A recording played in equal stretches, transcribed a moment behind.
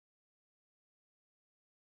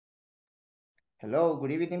Hello, good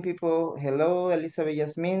evening, people. Hello, Elizabeth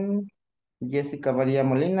Yasmin, Jessica Maria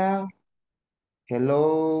Molina.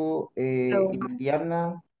 Hello, Hello.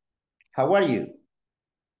 Iliana. How are you?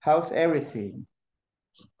 How's everything?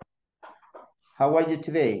 How are you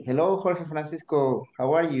today? Hello, Jorge Francisco.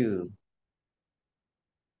 How are you?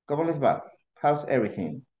 ¿Cómo les va? How's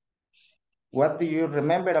everything? What do you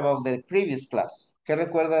remember about the previous class? ¿Qué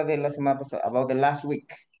recuerda de la semana pasada? About the last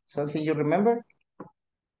week? Something you remember?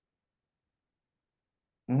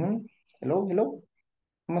 Mhm. Hello, hello.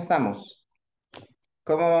 ¿Cómo estamos?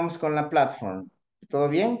 ¿Cómo vamos con la platform? ¿Todo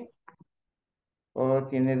bien? ¿O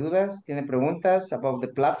tiene dudas? ¿Tiene preguntas about the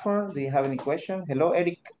platform? Do you have any questions? Hello,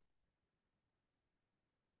 Eric.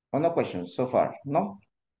 Oh, no questions so far. No?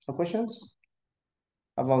 No questions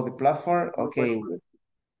about the platform? Okay.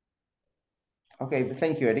 Okay,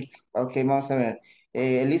 thank you, Eric. Okay, vamos a ver.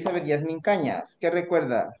 Elizabeth Yasmin Cañas, ¿qué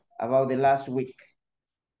recuerda about the last week?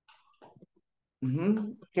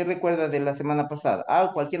 Ujú. ¿Qué recuerda de la semana pasada? Ah,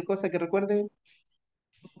 cualquier cosa que recuerde,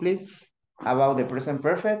 please. About the present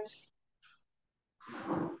perfect.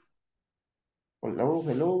 Hello,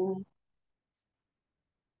 hello,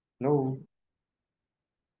 hello,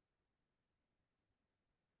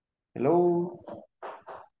 hello.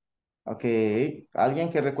 Okay, ¿alguien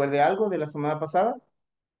que recuerde algo de la semana pasada?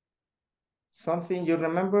 Something you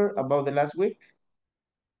remember about the last week?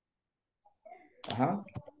 Ajá.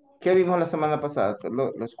 ¿Qué vimos la semana pasada?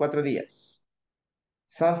 Los 4 días.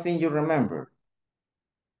 Something you remember.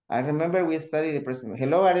 I remember we studied the present.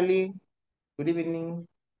 Hello, Arely. Good evening.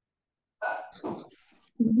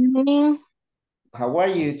 Good evening. How are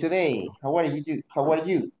you today? How are you? How are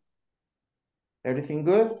you? Everything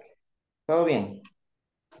good? ¿Todo bien?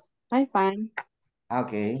 I'm fine.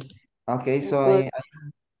 Okay. Okay, so, Good.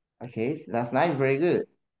 okay, that's nice, very good.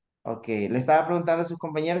 Okay, le estaba preguntando a sus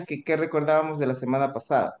compañeros que qué recordábamos de la semana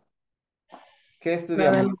pasada. ¿Qué La de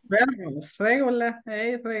estudiamos? los verbos, regular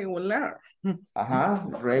e irregular. Ajá,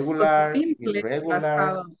 Los regulars, simples,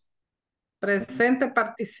 pasado, irregulars. presente,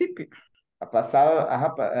 participio. Pasado,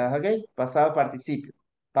 ajá, ajá, ok, pasado participio.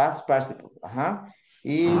 Past participle, ajá.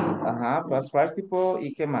 Y, ajá, past participle,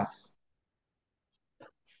 ¿y qué más?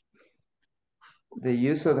 The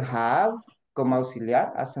use of have como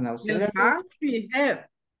auxiliar, as an El auxiliary. have y have.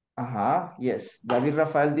 Ajá, yes. David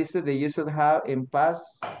Rafael dice the use of have in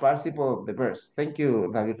past participle of the verbs. Thank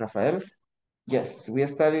you, David Rafael. Yes, we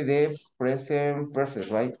study the present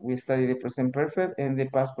perfect, right? We study the present perfect and the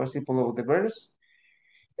past participle of the verbs.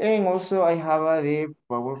 And also I have the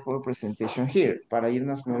PowerPoint presentation here para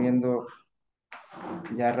irnos moviendo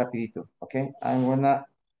ya rapidito, okay? I'm gonna,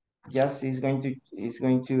 just is going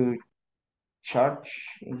to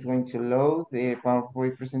charge, it's going to load the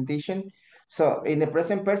PowerPoint presentation. So in the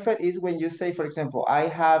present perfect is when you say, for example, I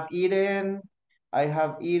have eaten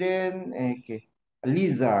 ¿qué?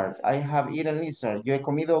 Lizard, I have eaten lizard, yo he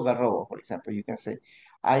comido garrobo, for example, you can say,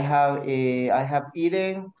 I have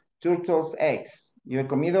eaten turtle's eggs, yo he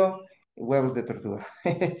comido huevos de tortuga.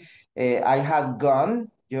 I have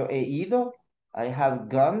gone, yo he ido, I have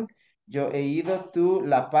gone, yo he ido to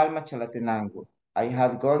La Palma, Chalatenango. I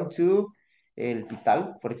have gone to el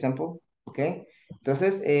Pital, por ejemplo, ¿ok?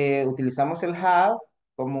 Entonces, utilizamos el have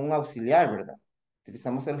como un auxiliar, ¿verdad?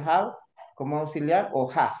 Utilizamos el have como auxiliar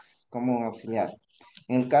o has como un auxiliar.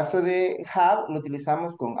 En el caso de have, lo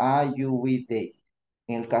utilizamos con I, you, we, they.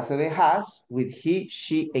 En el caso de has, with he,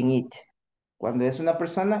 she, and it. Cuando es una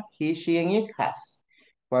persona, he, she, and it, has.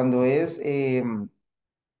 Cuando es,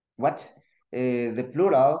 what? The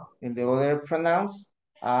plural, in the other pronouns,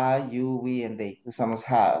 I, you, we, and they. Usamos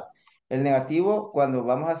have. El negativo, cuando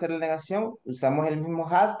vamos a hacer la negación, usamos el mismo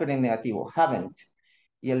have, pero en negativo, haven't.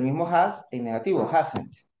 Y el mismo has en negativo,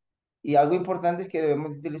 hasn't. Y algo importante es que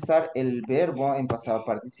debemos utilizar el verbo en pasado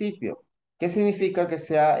participio. ¿Qué significa que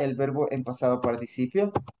sea el verbo en pasado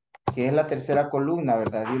participio? Que es la tercera columna,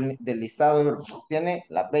 ¿verdad? Del listado de verbos. Tiene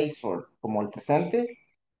la base form, como el presente,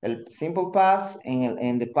 el simple past,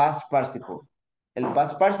 en the past participle. El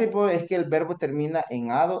past participle es que el verbo termina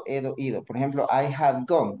en ado, edo, ido. Por ejemplo, I have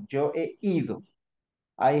gone, yo he ido.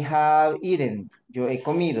 I have eaten, yo he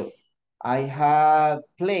comido. I have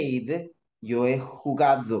played, yo he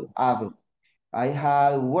jugado, ado. I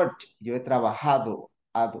have worked, yo he trabajado,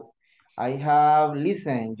 ado. I have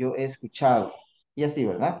listened, yo he escuchado. Y así,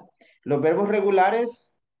 ¿verdad? Los verbos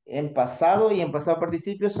regulares en pasado y en pasado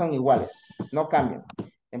participio son iguales, no cambian.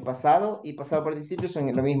 En pasado y pasado participio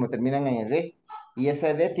son lo mismo, terminan en ed. Y ese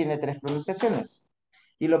ed tiene 3 pronunciaciones.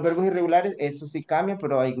 Y los verbos irregulares, eso sí cambian,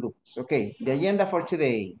 pero hay grupos. Ok, the agenda for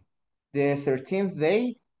today. The 13th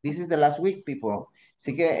day, this is the last week, people.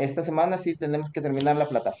 Así que esta semana sí tenemos que terminar la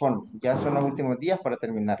plataforma. Ya son los últimos días para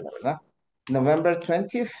terminarla, ¿verdad? November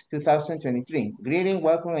 20th, 2023. Greeting,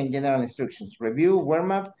 welcome, and general instructions. Review,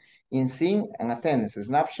 warm-up, in sync, and attendance.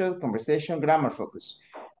 Snapshot, conversation, grammar focus.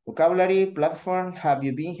 Vocabulary, platform, have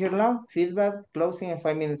you been here long? Feedback, closing, and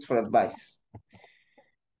 5 minutes for advice.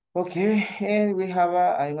 Okay, and we have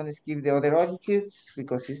I'm gonna skip the other adjectives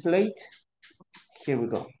because it's late. Here we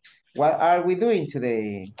go. What are we doing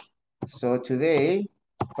today? So today,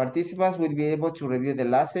 participants will be able to review the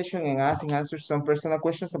last session and ask and answer some personal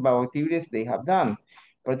questions about activities they have done.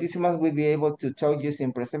 Participants will be able to talk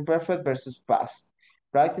using present perfect versus past.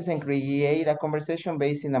 Practice and create a conversation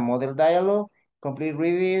based in a model dialogue. Complete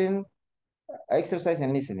reading, exercise,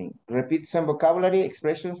 and listening. Repeat some vocabulary,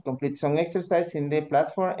 expressions, complete some exercise in the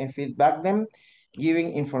platform, and feedback them,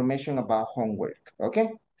 giving information about homework. Okay?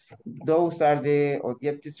 Those are the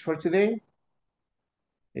objectives for today.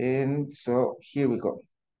 And so here we go.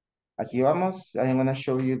 Aquí vamos. I'm going to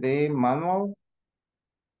show you the manual.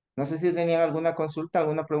 No sé si tenían alguna consulta,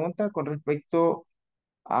 alguna pregunta con respecto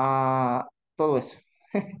a todo eso.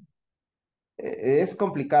 Es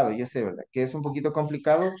complicado, yo sé, ¿verdad? Que es un poquito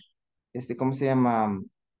complicado. ¿Cómo se llama?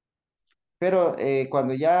 Pero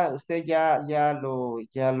cuando ya usted ya lo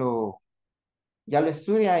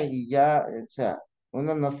estudia y ya, o sea,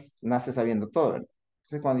 uno no nace sabiendo todo, ¿verdad?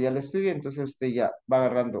 Entonces cuando ya lo estudia, entonces usted ya va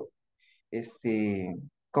agarrando este,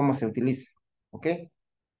 cómo se utiliza. Okay?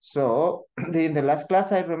 So, in the last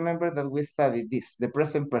class, I remember that we studied this, the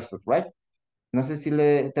present perfect, right? No sé si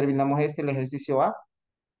le terminamos el ejercicio A.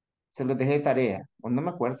 Se lo dejé de tarea, o no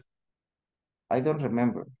me acuerdo. I don't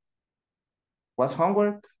remember. Was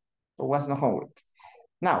homework or was no homework?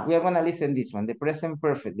 Now, we are going to listen this one, the present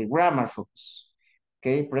perfect, the grammar focus.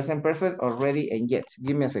 Okay, present perfect, already, and yet.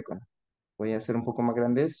 Give me a second. Voy a hacer un poco más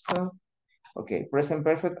grande esto. Okay, present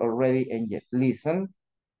perfect, already, and yet. Listen.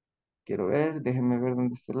 Quiero ver, déjenme ver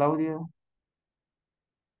dónde está el audio.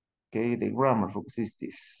 Okay, the grammar focus is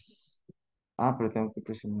this. Ah, pero tengo que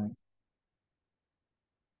presionar.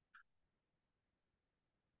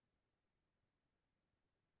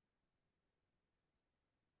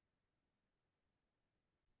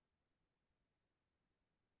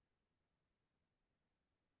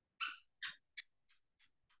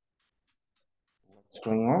 What's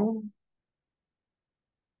going on?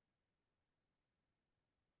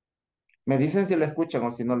 Me dicen si lo escuchan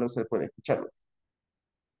o si no lo se puede escucharlo.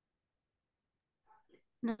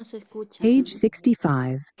 No se escucha. Page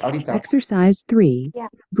 65, Ahorita. Exercise 3, Yeah.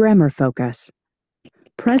 Grammar Focus.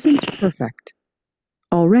 Present Perfect.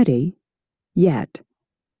 Already, yet.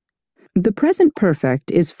 The present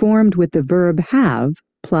perfect is formed with the verb have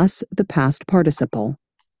plus the past participle.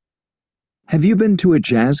 Have you been to a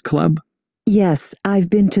jazz club? Yes, I've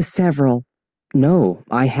been to several. No,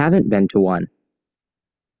 I haven't been to one.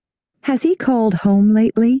 Has he called home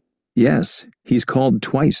lately? Yes, he's called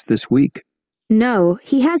twice this week. No,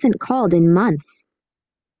 he hasn't called in months.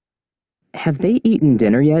 Have they eaten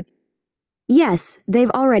dinner yet? Yes, they've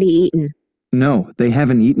already eaten. No, they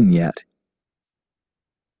haven't eaten yet.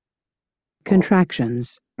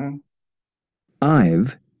 Contractions.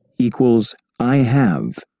 I've equals I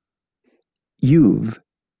have. You've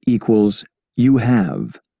equals you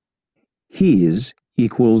have. He's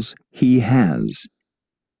equals he has.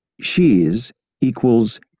 She's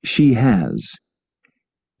equals she has.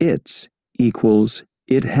 It's equals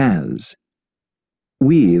it has.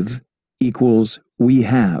 We've equals we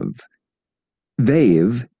have.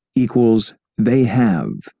 They've equals they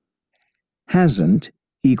have. Hasn't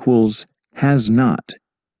equals has not.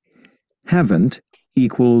 Haven't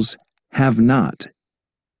equals have not.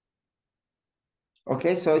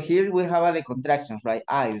 Okay, so here we have the contractions, right?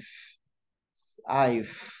 I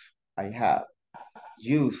have,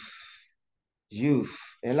 you've.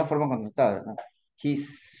 Es la forma contractada, ¿verdad?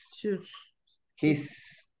 His.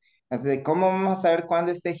 Entonces, ¿cómo vamos a saber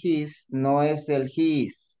cuándo este his no es el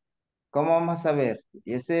his? ¿Cómo vamos a saber?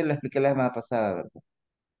 Y ese lo expliqué la semana pasada, ¿verdad?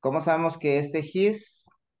 ¿Cómo sabemos que este his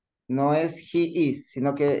no es he is,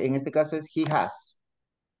 sino que en este caso es he has?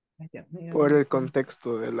 Por el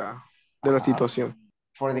contexto de la situación.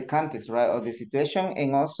 For the context, right, of the situation.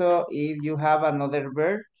 And also, if you have another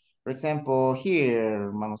verb, for example,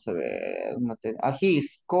 here, vamos a ver, he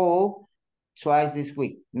is called twice this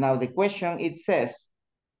week. Now, the question, it says,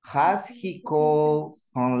 has he called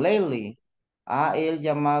home lately? ¿Ha él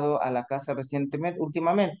llamado a la casa recientemente,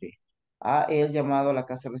 últimamente? ¿Ha él llamado a la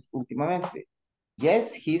casa últimamente?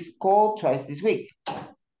 Yes, he's called twice this week.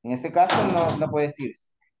 En este caso no puede decir.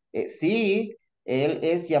 Sí, él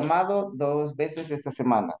es llamado 2 veces esta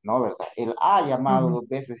semana, ¿no? ¿Verdad? Él ha llamado 2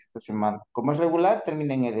 veces esta semana. Como es regular,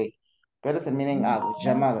 termina en ed, pero termina en ado,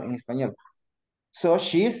 llamado en español. So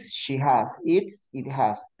she's, she has, it's, it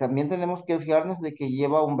has. También tenemos que fijarnos de que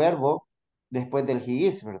lleva un verbo después del he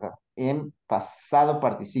is, ¿verdad? En pasado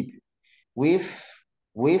participio. We've,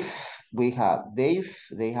 we have, they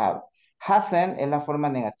have. Hasn't es la forma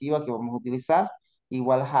negativa que vamos a utilizar.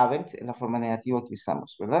 Igual haven't es la forma negativa que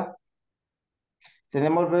usamos, ¿verdad?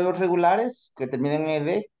 Tenemos verbos regulares que terminan en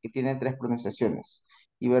ed, que tienen 3 pronunciaciones.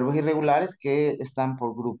 Y verbos irregulares que están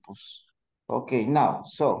por grupos. Okay, now,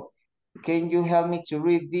 so, can you help me to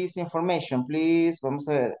read this information, please? Vamos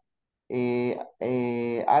a ver.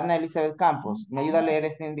 Ana Elizabeth Campos, ¿me ayuda a leer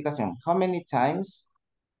esta indicación? How many times?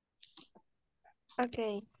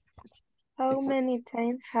 Okay. How It's many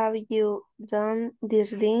times have you done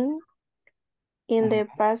this thing in the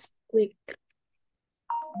past week?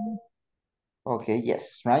 Okay,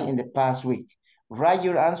 yes, right, in the past week. Write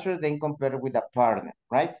your answer, then compare with a partner,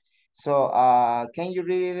 right? So, can you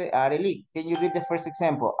read, Arely, can you read the first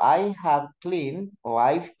example? I have cleaned, or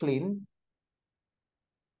I've cleaned.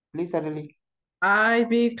 Please, Arely. I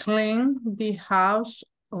be clean the house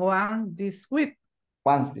one this week.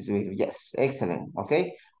 Once this week, yes, excellent,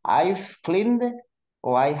 okay. I've cleaned,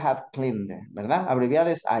 or I have cleaned, ¿verdad? Abreviado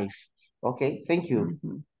es I've. Okay, thank you.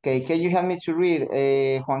 Okay, can you help me to read?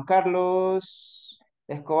 Juan Carlos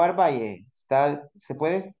Escobar Valle, ¿se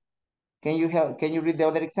puede? Can you read the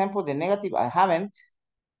other example? The negative, I haven't.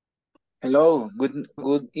 Hello,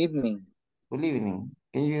 good evening. Good evening.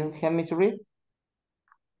 Can you help me to read?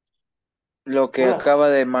 Lo que Solo, acaba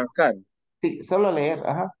de marcar. sí, solo leer,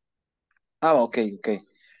 ajá. Okay.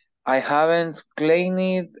 I haven't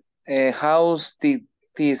cleaned a house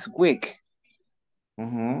this week.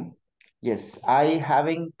 Yes, I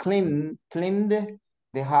haven't cleaned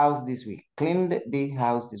the house this week. Cleaned the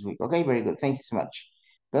house this week. Okay, very good. Thank you so much.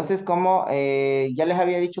 Entonces, como ya les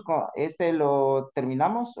había dicho, ¿este lo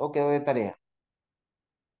terminamos o quedó de tarea?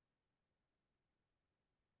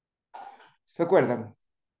 ¿Se acuerdan?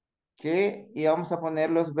 Que íbamos a poner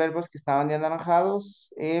los verbos que estaban de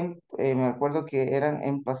anaranjados me acuerdo que eran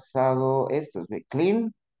en pasado estos, de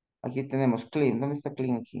clean, aquí tenemos clean, ¿dónde está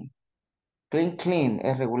clean aquí? Clean,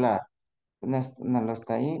 es regular, no lo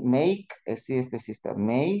está ahí, make, sí, este sí está,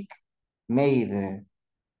 make, made,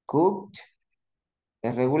 cooked,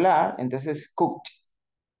 es regular, entonces cooked,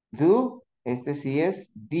 do, este sí es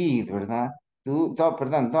did, ¿verdad?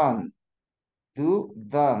 Perdón, done,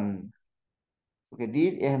 done, porque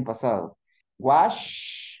did es en pasado.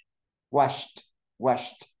 Wash, washed,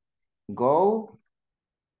 washed. Go,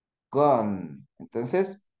 gone.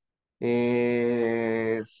 Entonces,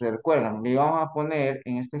 se recuerdan, le íbamos a poner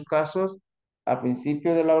en estos casos, al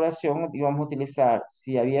principio de la oración, íbamos a utilizar,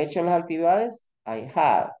 si había hecho las actividades, I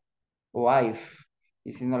have o I've.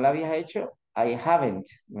 Y si no la habías hecho, I haven't,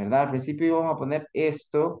 ¿verdad? Al principio íbamos a poner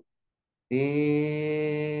esto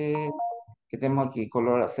que tenemos aquí,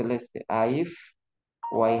 color celeste, I've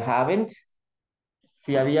o I haven't.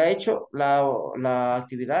 Si había hecho la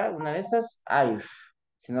actividad, una de estas, I've.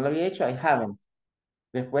 Si no lo había hecho, I haven't.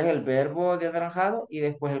 Después el verbo de anaranjado y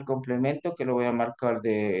después el complemento que lo voy a marcar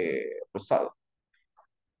de rosado.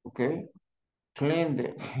 ¿Ok? Clean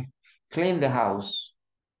the, clean the house.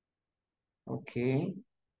 Ok.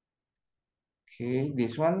 Ok,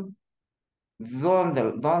 this one. Done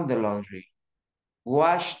the laundry.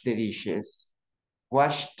 Wash the dishes.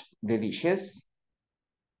 Washed the dishes.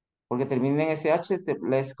 Porque termina en SH, se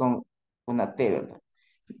lees con una T, ¿verdad?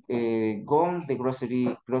 Gone the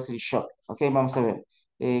grocery shop. Ok, vamos a ver.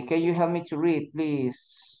 Can you help me to read,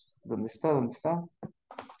 please? ¿Dónde está? ¿Dónde está?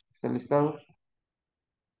 ¿Está el listado?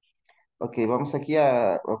 Ok, vamos aquí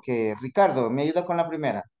a... Ok, Ricardo, ¿me ayuda con la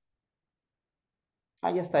primera?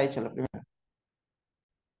 Ah, ya está hecha la primera.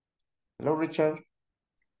 Hello, Richard.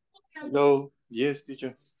 Hello. Yes,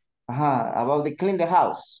 teacher. Ajá, about the clean the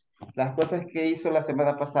house. Las cosas que hizo la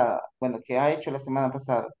semana pasada. Bueno, que ha hecho la semana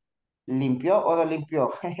pasada. ¿Limpió o no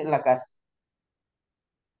limpió la casa?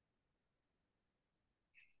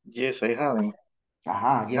 Yes, I have.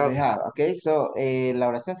 Ajá, yes, I Have. have. Ok, so, la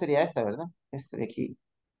oración sería esta, ¿verdad? Este de aquí.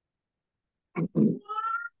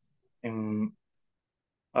 Um,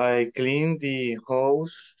 I cleaned the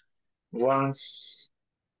house once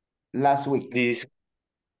Last week. this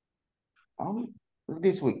Oh,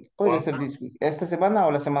 this week. Podría one ser this week. ¿Esta semana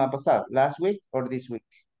o la semana pasada? Last week or this week?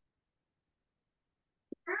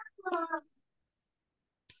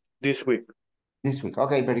 this week. This week.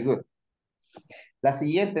 Okay, very good. La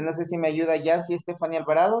siguiente, no sé si me ayuda Yancy Stephanie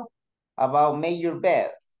Alvarado. About make your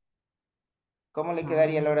bed. ¿Cómo le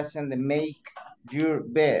quedaría la oración de make your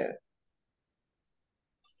bed?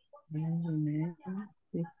 Make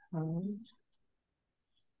the house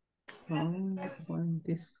one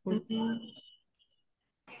this week.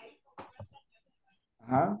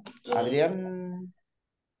 Ajá. Adrián,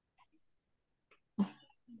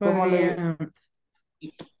 ¿cómo le... Podría,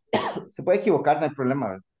 Se puede equivocar, no hay problema,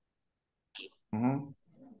 ¿verdad? Ujú.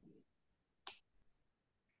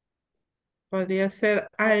 podría ser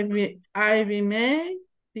I made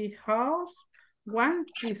the house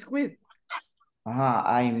once this week.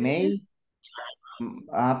 Ajá, I ¿Sí? may.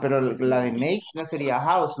 Pero la de make no sería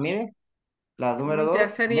house, mire. La número Ya 2, make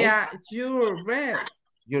sería your bed.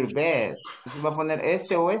 your bed. Entonces va a poner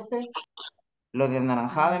este o este, lo de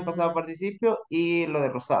anaranjado en pasado participio y lo de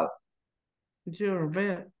rosado. Your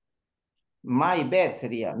bed. My bed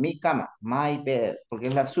sería mi cama, my bed, porque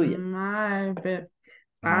es la suya. My bed.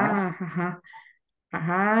 Ajá, Ajá.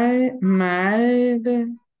 I made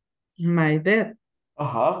my bed.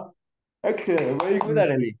 ajá. Okay, very good, Mm,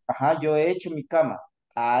 Arely. Ajá, yo he hecho mi cama.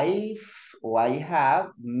 I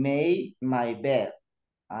have made my bed.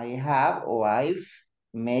 I have or I've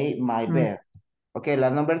made my mm, bed. Ok, la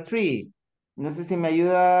number 3. No sé si me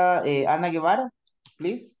ayuda Ana Guevara,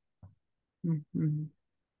 please. mm.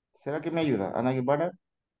 ¿Será que me ayuda? Ana Guevara.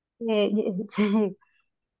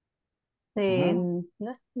 Sí, Ujú.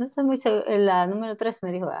 no estoy muy segura. La número 3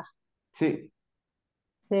 me dijo, Sí.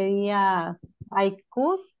 sería I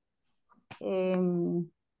could. em,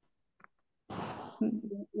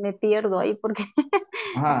 Me pierdo ahí porque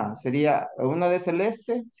Ajá, sería uno de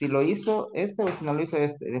celeste, si lo hizo este o si no lo hizo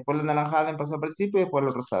este. Después la naranjada en pasado participo y después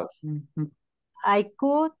los rosados. Ujú. I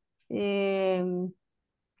could. I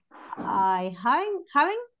haven't.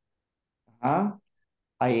 Ajá.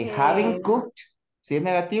 I haven't em, cooked. Si es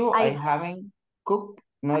negativo, I I, haven't cooked.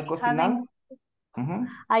 No he I haven't. cocinado. Ujú.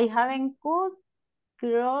 I haven't cooked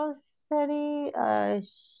grocery.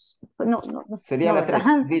 No, Sería no, la ¿verdad?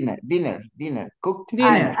 3. Dinner. Cooked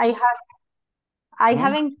Dinner. dinner. I Ujú.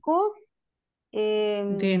 haven't cooked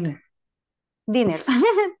em, Dinner. dinner.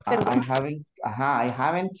 I Perdón. haven't, ajá, I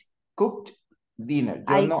haven't cooked dinner.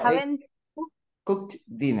 Yo I no he haven't cooked. cooked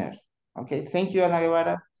dinner. Ok, thank you, Ana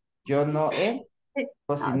Guevara. Yo no he No,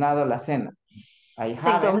 cocinado la cena. I sí, con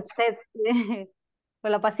haven't. usted.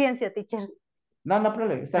 Con la paciencia, teacher. No, no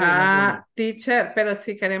problema, está bien, no hay problema. Teacher, pero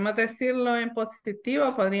si queremos decirlo en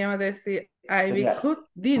positivo, podríamos decir I Sería, cooked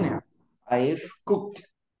dinner. I've cooked.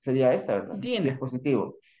 Sería esta, ¿verdad? Si es Dinner.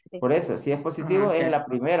 positivo. Sí. Por eso, si es Ah, positivo, es ok. la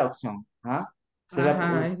primera opción. ¿Ah? Si la-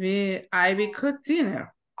 Ajá, I cooked dinner.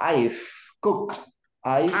 I've cooked.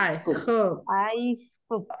 I've I cooked. cooked. I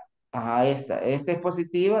cooked. Ajá, esta. Esta es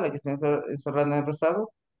positiva, la que está encerrada en el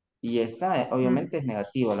rosado. Y esta, Mm, obviamente, es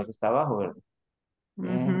negativa, la que está abajo, ¿verdad? Eh,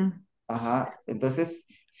 ujú, ajá. Entonces,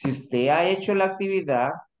 si usted ha hecho la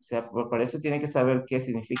actividad, o sea, por eso tiene que saber qué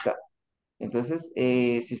significa. Entonces,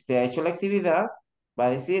 si usted ha hecho la actividad, va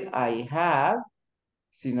a decir I have.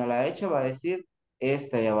 Si no la ha hecho, va a decir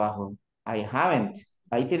esta de abajo. I haven't.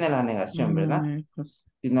 Ahí tiene la negación, ¿verdad? pues,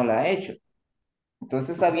 Si no la ha hecho.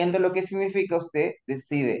 Entonces, sabiendo lo que significa, usted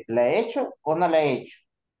decide, ¿la he hecho o no la he hecho?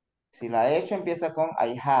 Si la ha hecho, empieza con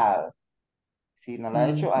I have. Si no la ha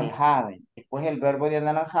hecho, I ujú, haven't. Después el verbo de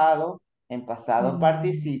anaranjado en pasado mm.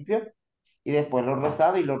 participio y después lo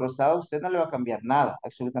rosado. Y lo rosado usted no le va a cambiar nada,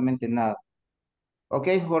 absolutamente nada. Ok,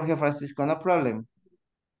 Jorge Francisco, no problem.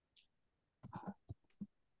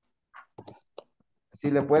 Si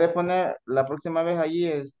le puede poner la próxima vez allí,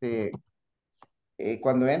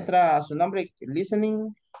 cuando entra a su nombre,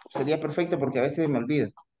 listening, sería perfecto porque a veces me olvido.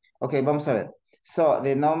 Ok, vamos a ver. So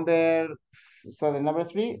the number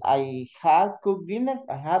 3, I have cooked dinner,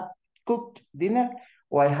 I have cooked dinner,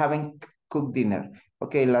 o I haven't cooked dinner.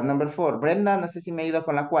 Ok, la number 4. Brenda, no sé si me ayuda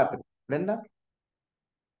con la 4. Brenda,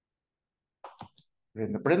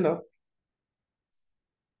 Brenda,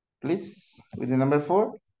 please, with the number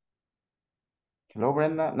 4. Hello,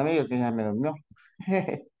 Brenda. No me diga que ya me durmió.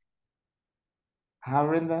 Hi,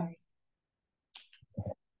 Brenda.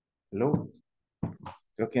 Hello.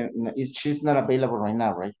 Creo que she's not available right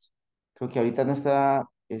now, right? Creo que ahorita no está,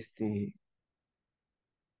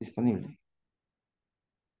 disponible.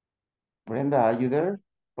 Brenda, are you there?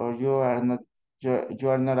 Or you are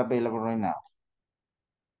not available right now?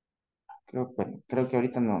 Creo que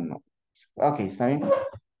ahorita no. Okay, está bien.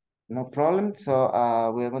 No problem. So,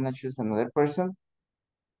 we're gonna choose another person.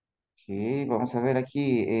 Okay, vamos a ver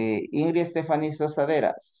aquí. Ingrid Stephanie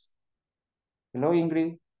Sosaderas. Hello,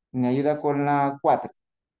 Ingrid. Me ayuda con la 4.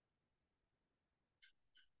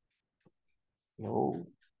 Hello.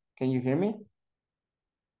 Can you hear me?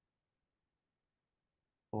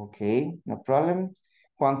 Okay, no problem.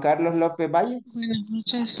 Juan Carlos López Valle. Buenas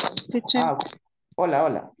noches, teacher. Ah,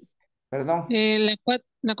 hola. Perdón.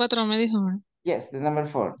 La 4 me dijo, ¿verdad? Yes, the number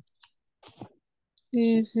 4.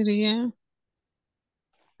 Sería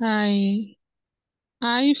I,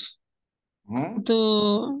 I've Ujú.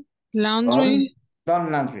 Do Done, laundry.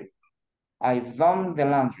 done laundry. I've done the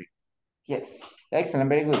laundry. Yes. Excellent,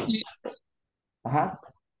 very good. Sí, Ajá.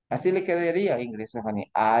 Así le quedaría inglés, Stephanie.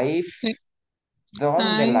 I've sí.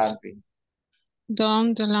 done the I've laundry.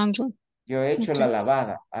 done the laundry. Yo he hecho la Okay.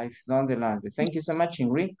 lavada. I've done the laundry. Thank you so much,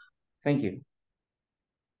 Ingrid. Thank you.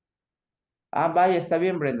 Ah, vaya, está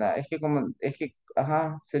bien, Brenda.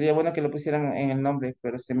 Ajá, sería bueno que lo pusieran en el nombre,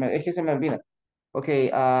 pero es que se me olvida. Ok,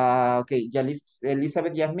 ok, ya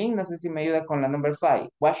Elizabeth Yasmin, no sé si me ayuda con la number 5.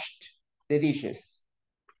 Washed the dishes,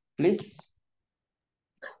 please.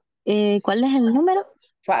 ¿Cuál es el número?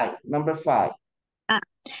 Number 5. Ah,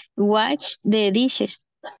 watch the dishes.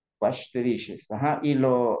 Wash the dishes. Ajá, y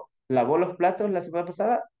lavó los platos la semana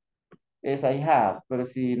pasada, es I have, pero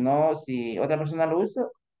si otra persona lo usa,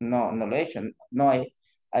 no lo he hecho. No, I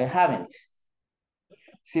haven't.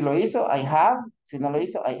 Si lo hizo, I have. Si no lo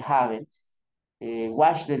hizo, I haven't.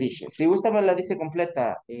 Wash the dishes. Si gusta, me la dice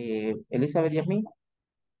completa, Elizabeth Yasmin.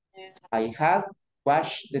 I have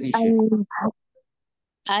washed the dishes.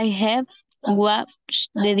 I have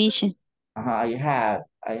washed the dishes. Ajá,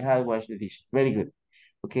 I have washed the dishes. Very good.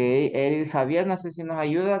 Ok, Edith Javier, no sé si nos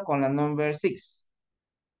ayuda con la number 6.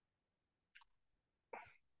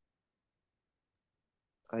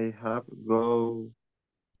 I have go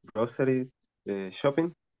grocery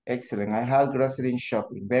shopping. Excellent. I have grocery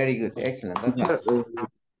shopping. Very good. Excellent. That's Teacher, nice.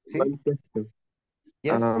 ¿Sí? one question.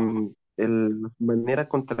 Yes. La manera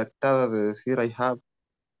contractada de decir I have.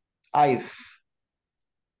 I've,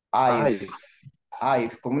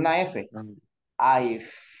 como una F. I've.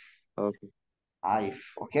 Okay.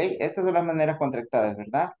 Ok. Estas son las maneras contractadas,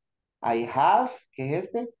 ¿verdad? I have, ¿qué es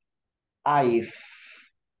este? I've.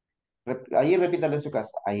 Ahí repítalo en su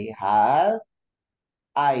casa. I have,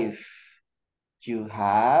 I've. You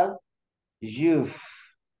have, you've.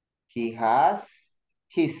 He has,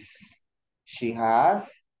 his. She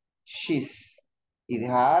has, she's. It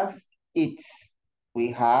has, its.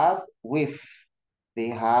 We have, we've. They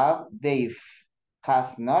have, they've.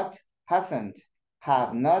 Has not, hasn't.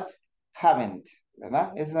 Have not, haven't.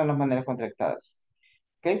 ¿Verdad? Esas son las maneras contractadas.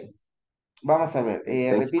 ¿Ok? Vamos a ver.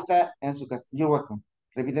 Thank you. Repita en su casa. You're welcome.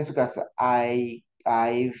 Repita en su casa.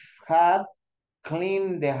 I've had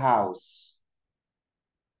cleaned the house.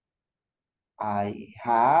 I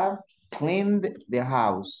have cleaned the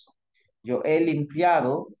house. Yo he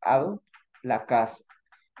limpiado la casa.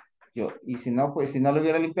 Y si no, pues si no lo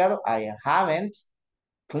hubiera limpiado, I haven't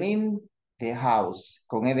cleaned the house.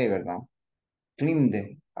 Con E de verdad.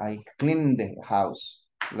 Cleaned. I cleaned the house.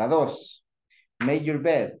 La 2. Make your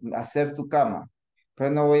bed. Hacer tu cama.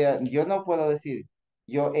 Pero yo no puedo decir,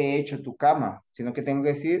 yo he hecho tu cama, sino que tengo que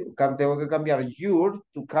decir, tengo que cambiar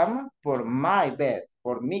tu cama por my bed,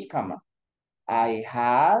 por mi cama. I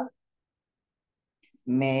have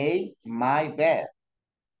made my bed.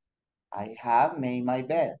 I have made my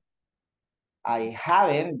bed. I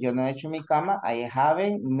haven't, yo no he hecho mi cama. I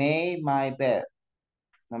haven't made my bed.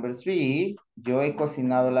 Number 3, yo he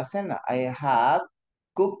cocinado la cena. I have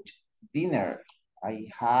cooked dinner. I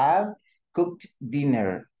have cooked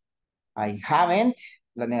dinner. I haven't,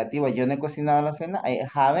 la negativa, yo no he cocinado la cena. I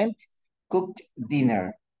haven't cooked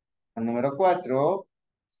dinner. La número 4,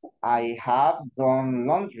 I have done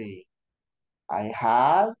laundry. I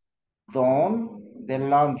have done the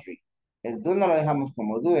laundry. El do no lo dejamos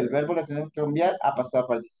como do. El verbo lo tenemos que cambiar a pasado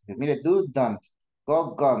participio. Mire, do, don't.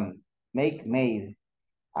 Go, gone. Make, made.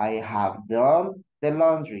 I have done the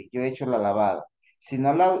laundry. Yo he hecho la lavada. Si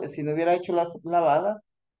no hubiera hecho la lavada,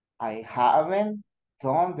 I haven't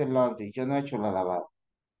done the laundry. Yo no he hecho la lavada.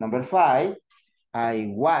 Number 5, I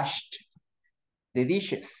washed the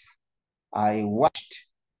dishes. I washed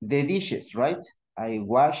the dishes, right? I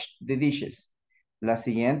washed the dishes. La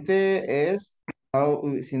siguiente es,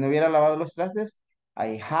 si no hubiera lavado los trastes,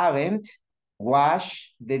 I haven't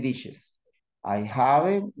washed the dishes. I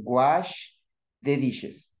haven't washed the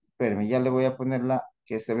dishes. Espérame, ya le voy a poner la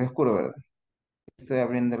que se ve oscuro, ¿verdad? Estoy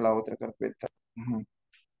abriendo la otra carpeta. Ujú.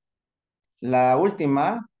 La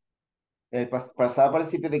última, el pasado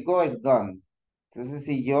participio de go es gone. Entonces,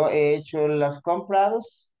 si yo he hecho las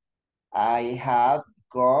comprados, I have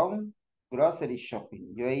gone grocery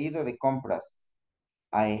shopping. Yo he ido de compras.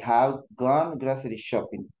 I have gone grocery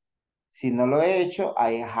shopping. Si no lo he hecho,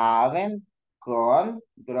 I haven't gone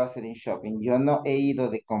grocery shopping. Yo no he ido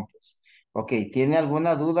de compras. Ok, ¿tiene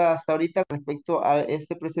alguna duda hasta ahorita respecto a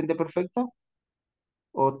este presente perfecto?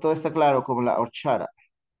 ¿O todo está claro como la horchata?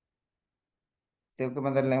 Tengo que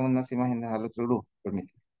mandarle unas imágenes al otro grupo,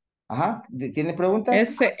 permítame. Ajá, ¿tiene preguntas?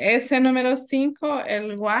 Ese número 5,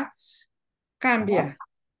 el wash, Ajá. cambia.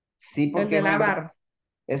 Sí, El porque de lavar.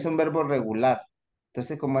 es un verbo regular.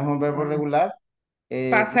 Entonces, como es un verbo regular,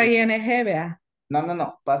 Pasa ing, vea.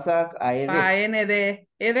 no, pasa a ed. A nd,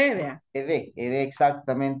 ed, vea. Ed,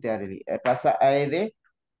 exactamente, Arely. Pasa a ed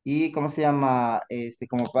y ¿cómo se llama?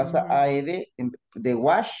 Como pasa a ed, de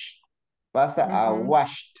wash, pasa a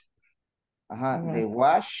washed. Ajá, de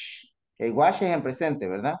wash. El wash es en presente,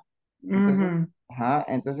 ¿verdad? Entonces, ajá,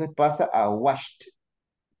 entonces pasa a washed.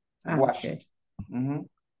 Washed. Ujú.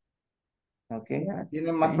 Ok.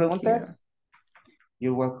 ¿Tienen más preguntas?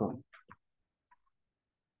 You're welcome.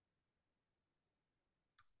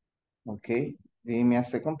 Ok. Give me a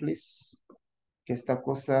second, please. Que esta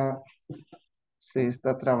cosa se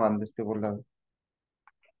está trabando, este volado.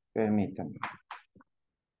 Permítanme.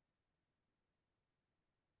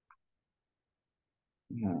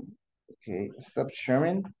 No. Okay, stop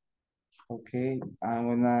sharing. Okay, I'm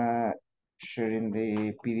gonna share in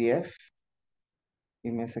the PDF.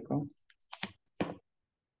 Give me a second.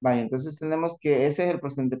 Vaya, entonces tenemos que ese es el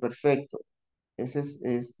presente perfecto. Ese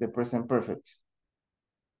es the present perfect.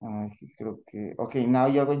 Aquí creo que... Okay, now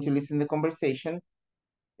you're going to listen the conversation.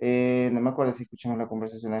 No me acuerdo si escuchamos la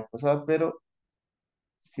conversación la vez pasada, pero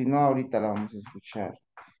si no, ahorita la vamos a escuchar.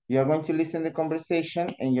 You're going to listen the conversation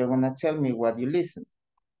and you're going to tell me what you listen.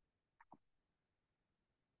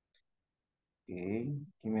 Okay,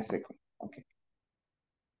 give me a second. Okay.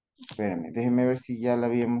 Espérame, déjeme ver si ya la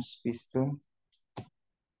habíamos visto.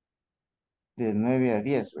 De 9 a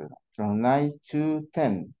 10, ¿verdad? From 9 to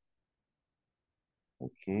 10.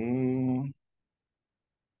 Ok.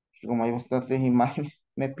 Como hay bastantes imágenes,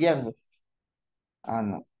 me pierdo. No,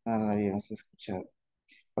 no la habíamos escuchado.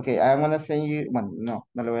 Ok, I'm gonna send you, bueno,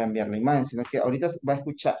 no le voy a enviar la imagen, sino que ahorita va a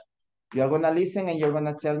escuchar. You're gonna listen and you're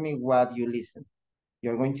gonna tell me what you listen.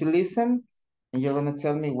 You're going to listen and you're gonna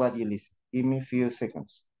tell me what you listen. Give me a few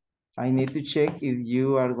seconds. I need to check if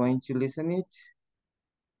you are going to listen it.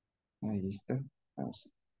 Ahí está.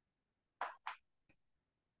 Vamos.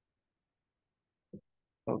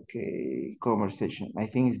 Okay, conversation. I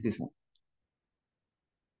think it's this one.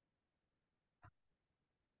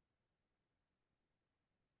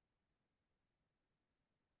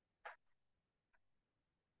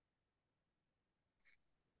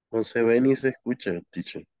 No se ve ni se escucha,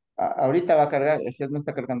 teacher. Ahorita va a cargar, es que no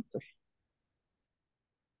está cargando todavía.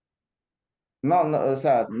 No, o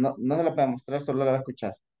sea, no se la puede mostrar, solo la va a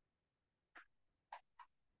escuchar.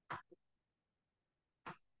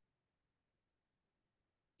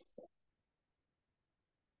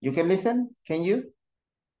 You can listen, can you?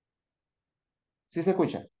 ¿Sí se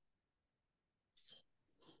escucha?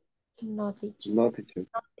 No, teacher. No, teacher.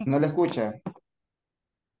 ¿No la escucha?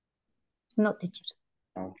 No, teacher.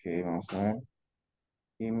 Ok, vamos a ver.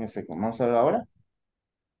 Dime segundo. Vamos a ver ahora.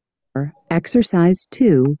 Exercise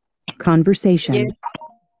 2, conversation.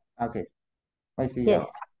 Ok. Ahí sí ya.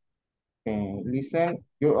 Yes. Listen.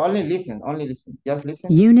 You only listen, Just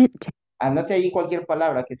listen. Unit 10. Anote ahí cualquier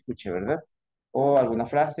palabra que escuche, ¿verdad? O alguna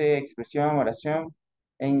frase, expresión, oración.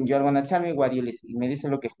 And you're gonna tell me what you listen. Y me dice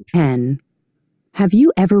lo que escucho. 10. Have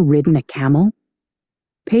you ever ridden a camel?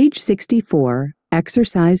 Page 64,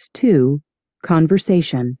 Exercise 2,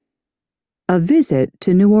 Conversation. A visit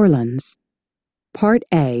to New Orleans. Part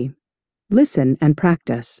A. Listen and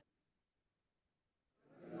practice.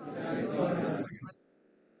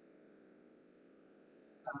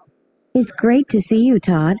 It's great to see you,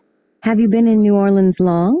 Todd. Have you been in New Orleans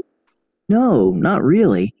long? No, not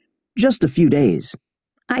really. Just a few days.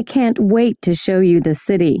 I can't wait to show you the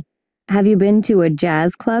city. Have you been to a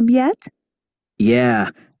jazz club yet? Yeah,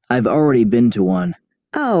 I've already been to one.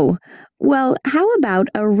 Oh, well, how about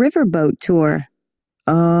a riverboat tour?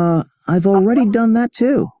 I've already done that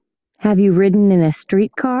too. Have you ridden in a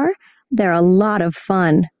streetcar? They're a lot of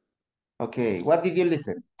fun. Okay, what did you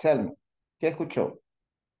listen? Tell me. ¿Qué escuchó?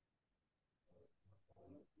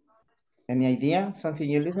 Any idea? Something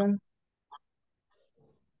you listen?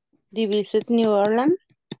 Did you visit New Orleans?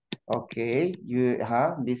 Okay, you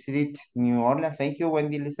visited New Orleans. Thank you,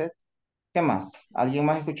 Wendy Lizette. ¿Qué más? ¿Alguien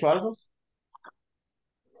más escuchó algo?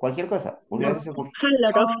 Cualquier cosa. Volvió a decir A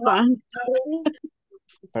lot of fun.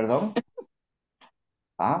 Perdón.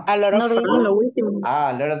 A lot of No digas fun. lo último.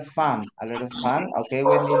 A lot of fun. A lot of fun. Okay,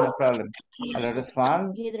 Wendy, no problem. A lot of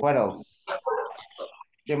fun. What else?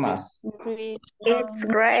 ¿Qué más? It's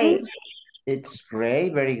great. It's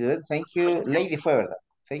great. Very good. Thank you. Lady fue, ¿verdad?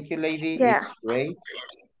 Thank you, lady. Yeah. It's great.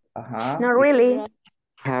 Not really.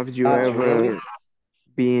 Have you Not ever really.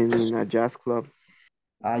 been in a jazz club?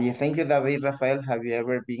 Yeah, thank you, David Rafael. Have you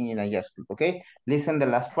ever been in a jazz club? Okay, listen the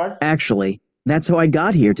last part. Actually, that's how I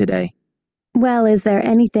got here today. Well, is there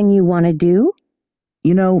anything you want to do?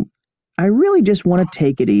 You know, I really just want to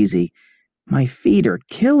take it easy. My feet are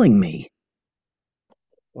killing me.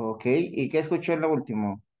 Ok, ¿y qué escuchó en lo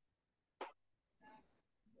último?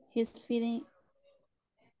 He's feeding.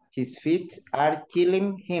 His feet are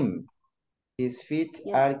killing him. His feet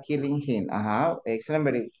Yes. are killing him. Ajá, excellent,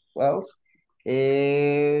 very well.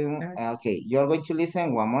 Okay, you're going to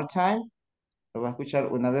listen one more time. Lo voy a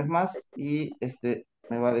escuchar una vez más y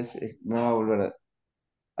me va a volver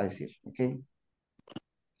a decir, ok.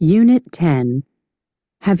 Unit 10.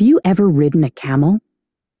 Have you ever ridden a camel?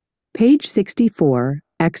 Page 64,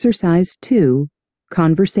 Exercise 2,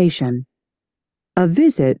 Conversation. A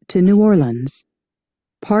visit to New Orleans.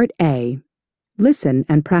 Part A. Listen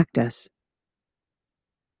and practice.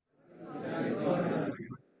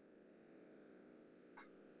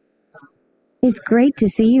 It's great to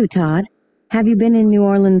see you, Todd. Have you been in New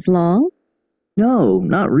Orleans long? No,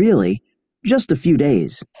 not really. Just a few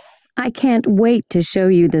days. I can't wait to show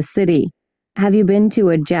you the city. Have you been to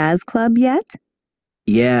a jazz club yet?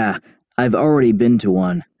 Yeah, I've already been to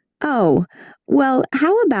one. Oh, well,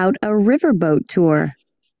 how about a riverboat tour?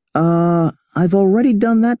 I've already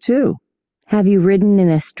done that too. Have you ridden in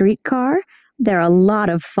a streetcar? They're a lot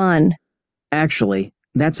of fun. Actually,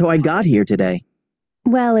 that's how I got here today.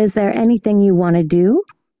 Well, is there anything you want to do?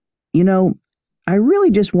 You know, I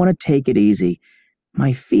really just want to take it easy.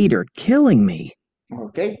 My feet are killing me.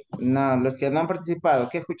 Ok, no, los que no han participado,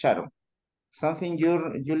 ¿qué escucharon? Something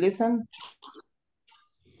you listen?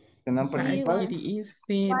 Que no han participado. Take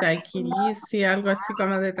it easy, algo así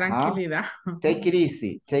como de Ajá. tranquilidad. Take it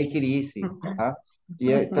easy, take it easy. Ajá.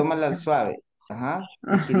 Tómala al suave. Ajá.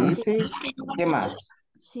 Take it easy. ¿Qué más?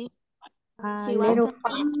 She A was little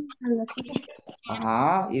talking. fun, algo así.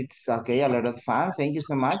 Ajá. It's okay, a lot of fun. Thank you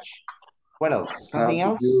so much. What else? Have Something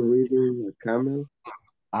else? you ridden a camel?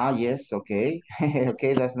 Ah, yes, okay.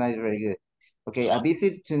 Okay, that's nice, very good. Okay, a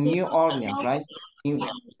visit to New Orleans, right? Thank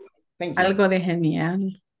you. Algo de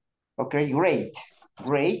genial. Okay, great.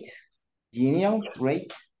 Great. Genial,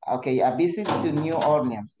 great. Okay, a visit to New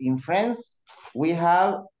Orleans. In France, we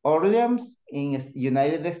have Orleans. In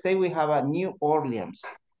United States, we have a New Orleans.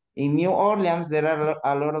 In New Orleans, there are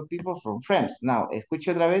a lot of people from France. Now, escuche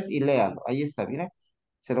otra vez y léalo. Ahí está, miren.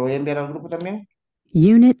 Se lo voy a enviar al grupo también.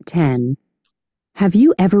 Unit 10. Have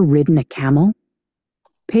you ever ridden a camel?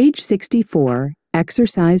 Page 64,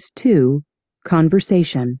 Exercise 2,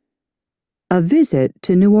 Conversation. A visit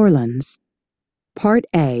to New Orleans. Part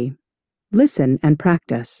A. Listen and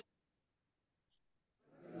practice.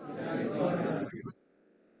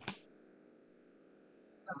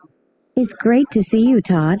 It's great to see you,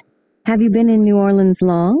 Todd. Have you been in New Orleans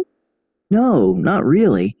long? No, not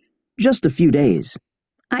really. Just a few days.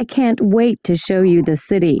 I can't wait to show you the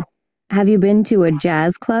city. Have you been to a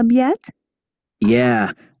jazz club yet?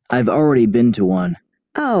 Yeah, I've already been to one.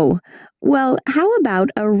 Oh, well, how about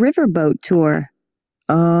a riverboat tour?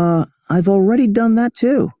 I've already done that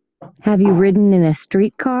too. Have you ridden in a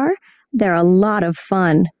streetcar? They're a lot of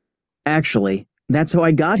fun. Actually, that's how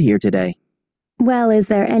I got here today. Well, is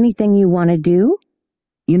there anything you want to do?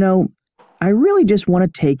 You know, I really just want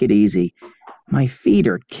to take it easy. My feet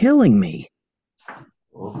are killing me.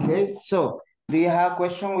 Okay, so do you have a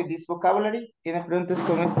question with this vocabulary? ¿Tiene preguntas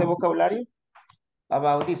con este vocabulario?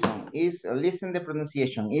 About this one is listen the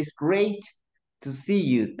pronunciation. It's great to see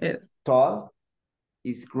you, Todd.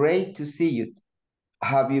 It's great to see you.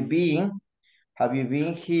 Have you been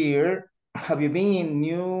here? Have you been in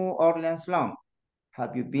New Orleans long?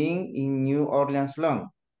 Have you been in New Orleans long?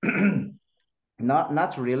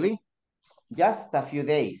 Not really. Just a few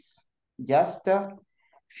days. Just a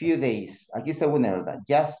few days. Aquí se une, ¿verdad?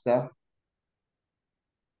 Just a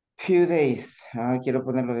few days. Quiero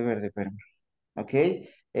ponerlo de verde, pero. Okay.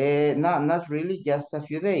 No, not really, just a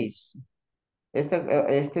few days.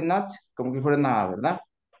 Este not, como que fuera nada, ¿verdad?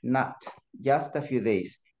 Not, just a few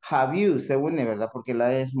days. Have you, se une, ¿verdad? Porque la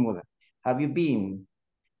E es muda. Have you been?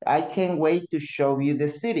 I can't wait to show you the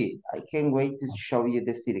city. I can't wait to show you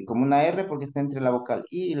the city. Como una R porque está entre la vocal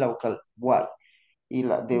I y la vocal Y. Y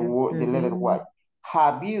the letter Y.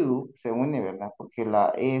 Have you, se une, ¿verdad? Porque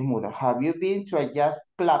la E es muda. Have you been to a jazz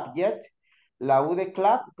club yet? La U de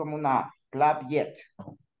club como una A. Club yet.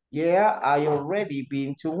 Yeah, I already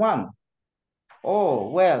been to one. Oh,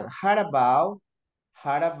 well, how about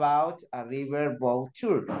a river boat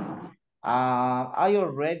tour? I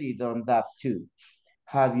already done that too.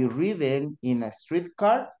 Have you ridden in a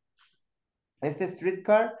streetcar? Este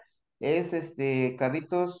streetcar es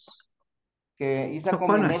carritos que is a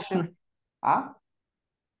combination. ¿Ah?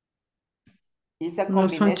 Is a No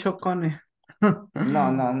son combination. chocones.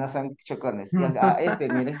 No son chocones.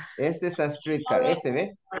 Mire, este es a streetcar.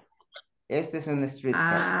 ¿Ve? Este es un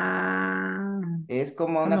streetcar. Es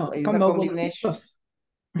como una combination.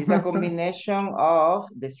 It's a combination of,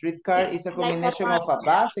 the streetcar is a combination of a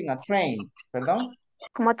bus and a train. ¿Perdón?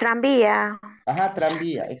 Como tranvía. Ajá,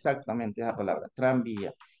 tranvía, exactamente esa palabra,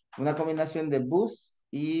 tranvía. Una combinación de bus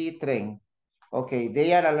y tren. Ok,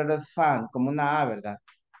 they are a lot of fun, como una A, ¿verdad?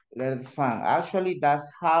 A lot of fun. Actually, that's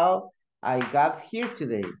how I got here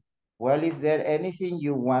today. Well, is there anything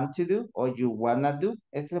you want to do or you wanna do?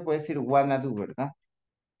 Este se puede decir wanna do, ¿verdad?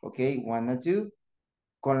 Ok, wanna do.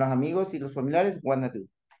 Con los amigos y los familiares, wanna do.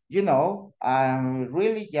 You know, I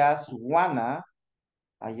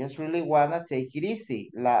just really wanna take it easy.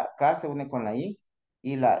 La K se une con la I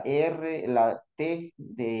y la R, la T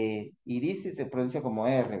de easy se pronuncia como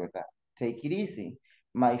R, ¿verdad? Take it easy.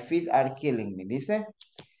 My feet are killing me. Dice,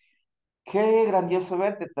 qué grandioso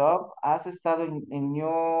verte, Top. ¿Has estado en New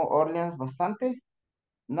Orleans bastante?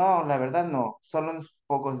 No, la verdad no, solo unos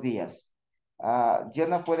pocos días. Yo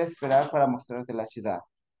no puedo esperar para mostrarte la ciudad.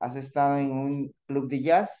 ¿Has estado en un club de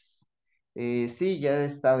jazz? Sí, ya he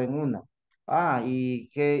estado en uno. ¿Y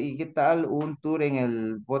qué tal un tour en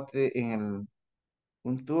el bote,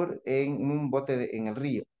 un tour en un bote en el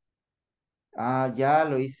río? Ya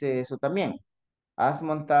lo hice eso también. ¿Has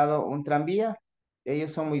montado un tranvía?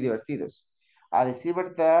 Ellos son muy divertidos. A decir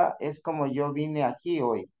verdad, es como yo vine aquí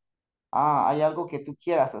hoy. Hay algo que tú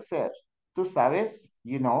quieras hacer. Tú sabes,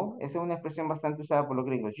 you know, esa es una expresión bastante usada por los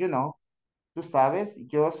gringos, you know. Tú sabes,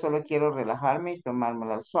 yo solo quiero relajarme y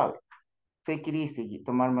tomármelo al suave. Take it easy,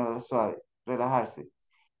 tomármelo al suave, relajarse.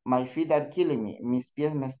 My feet are killing me. Mis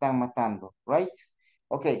pies me están matando, right?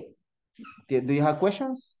 Okay. Do you have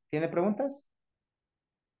questions? ¿Tiene preguntas?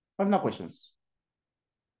 Or no questions?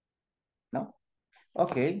 No?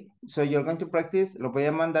 Okay. So you're going to practice, lo voy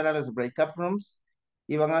a mandar a los breakout rooms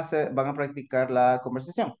y van a practicar la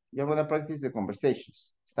conversación. You're going to practice the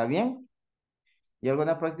conversations. ¿Está bien? You're going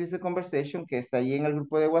to practice the conversation que está ahí en el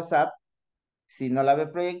grupo de WhatsApp. Si no la ve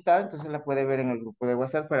proyectada, entonces la puede ver en el grupo de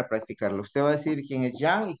WhatsApp para practicarlo. Usted va a decir quién es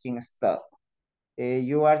Jan y quién es Todd.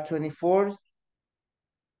 You are 24,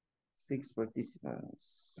 6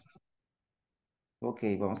 participants. Ok,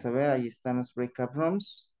 vamos a ver, ahí están los breakout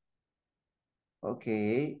rooms. Ok,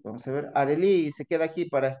 vamos a ver. Arely se queda aquí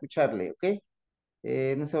para escucharle, ¿ok?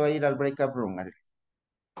 No se va a ir al breakout room, Arely.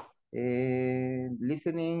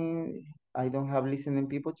 Listening, I don't have listening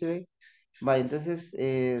people today. Vale, entonces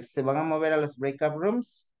se van a mover a los breakout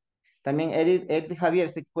rooms. También Edith Javier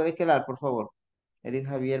se puede quedar, por favor. Edith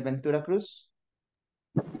Javier Ventura Cruz.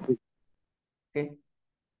 Ok.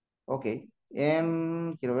 Ok.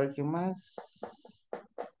 Quiero ver quién más.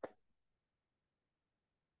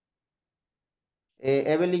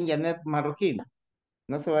 Evelyn Janet Marroquín.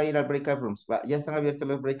 No se va a ir al breakout rooms. Ya están abiertos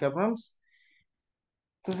los breakout rooms.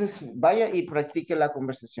 Entonces, vaya y practique la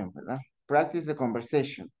conversación, ¿verdad? Practice the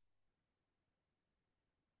conversation.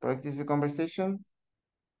 Practice the conversation.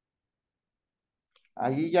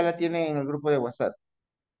 Allí ya la tienen en el grupo de WhatsApp.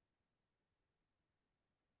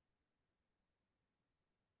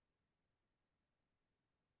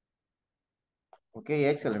 Ok,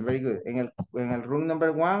 excellent, very good. En el room number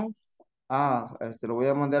one, lo voy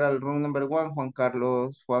a mandar al room number one,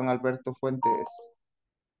 Juan Alberto Fuentes.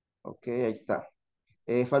 Ok, ahí está.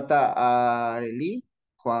 Falta a Arely,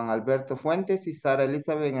 Juan Alberto Fuentes y Sara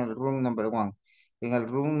Elizabeth en el room number one. En el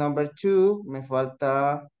room number two me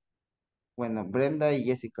falta, bueno, Brenda y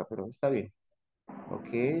Jessica, pero está bien. Ok,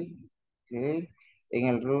 ok. En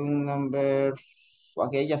el room number,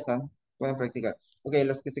 ok, ya están, pueden practicar. Ok,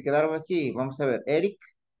 los que se quedaron aquí, vamos a ver. Eric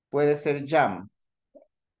puede ser Jam.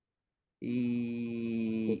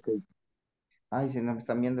 Y, Ok. ay, si no me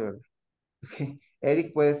están viendo, ¿verdad? Ok.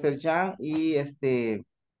 Eric puede ser Jam y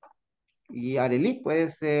Arely puede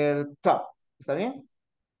ser Top. ¿Está bien?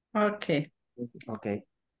 Okay. Ok,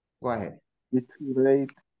 go ahead. It's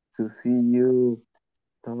great to see you,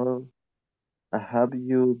 Tom. Have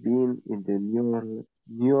you been in the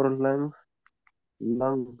New Orleans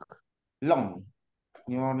long?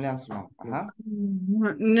 New Orleans long. Ajá.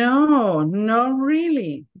 No, not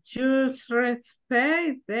really. Just rest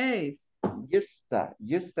 5 days.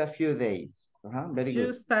 Just a few days. Very good.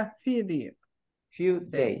 Just a few Few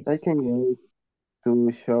days. I days. can wait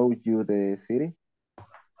to show you the city.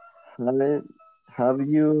 Have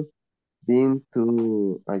you been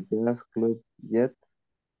to a jazz club yet?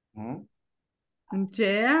 Mhm.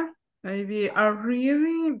 Yeah, maybe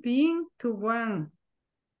already been to one.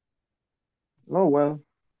 Oh, well.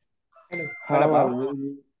 What How about? about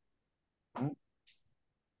you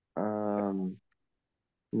Mhm.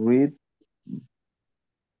 read?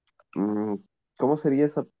 ¿Cómo sería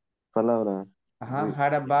esa palabra? How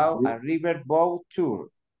about Read, a riverboat tour?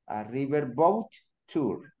 A riverboat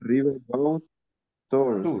tour. riverboat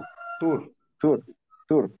tour. Tour. Tour. Tour.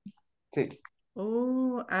 tour. Sí.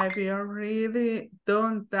 Oh, I've already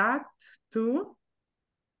done that too.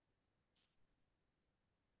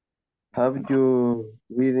 Have you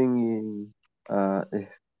ridden in a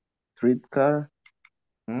streetcar?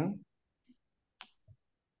 ¿Mm?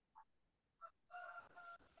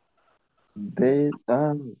 Okay.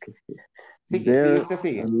 Sigue, There usted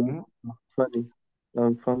sigue. a lot of funny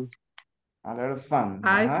and fun. A lot of fun.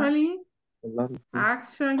 Ajá. A lot of fun.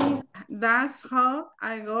 Actually, that's how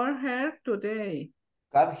I got here today.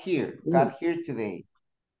 Got here today.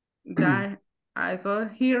 That I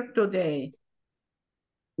got here today.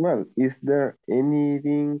 Well, is there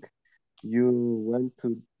anything you want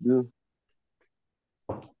to do?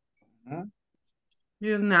 ¿Mm?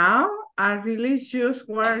 You know, I really just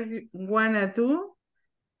wanna do.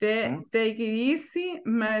 ¿Mm? Take it easy.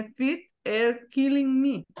 My feet are killing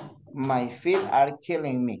me. My feet are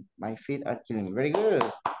killing me. My feet are killing me. Very good.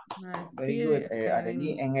 My Very feet good. are killing Arely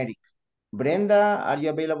me. and Eric. Brenda, are you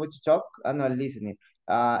available to talk? No, listening.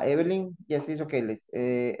 Evelyn, yes, it's okay.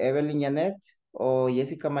 Evelyn Janet or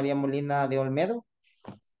Jessica María Molina de Olmedo.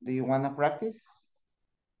 Do you want to practice?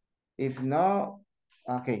 If no,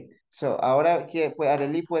 okay. So, ahora, pues,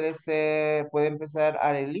 Arely puede empezar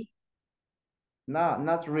Arely. No,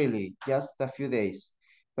 not really. Just a few days.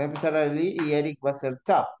 Puede empezar Arely y Eric va a ser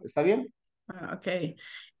top. ¿Está bien? Okay.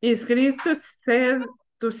 It's great to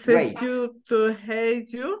see Great. you, to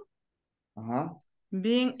hate you. Ajá.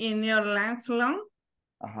 Being in your lunch long.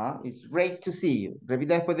 Ajá. It's great to see you.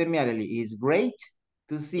 Repita después de mí, Arely. It's great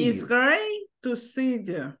to see It's you. great to see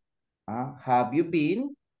you. Have you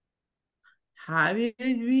been Have you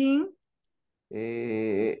been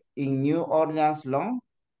in New Orleans long?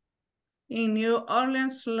 in New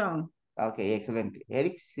Orleans long? Okay, excelente.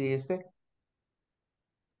 Eric, ¿sí usted?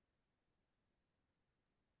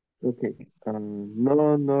 Okay.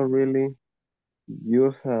 No, not really.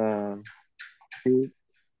 Use a few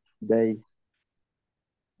days.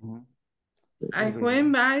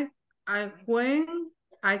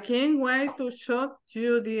 I can't wait to show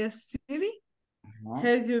you the city.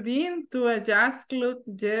 Have you been to a jazz club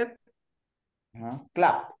yet?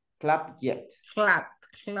 Clap yet. Clap.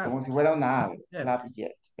 Como si fuera una ave. Yep. Clap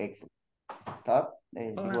yet. Excellent. Top.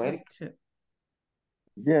 Digo Eric.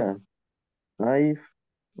 Yeah, I've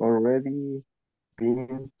already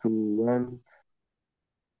been to one.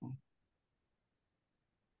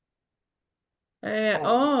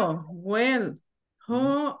 Well,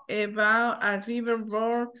 how about a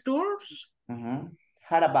riverboat tours?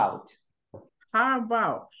 How about? How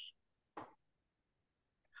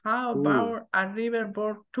about a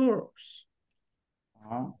riverboat tours?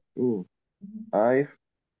 I've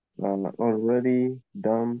already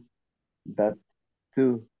done that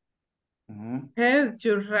too. Have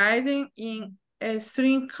you riding in a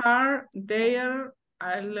streetcar there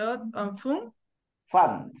a lot of fun?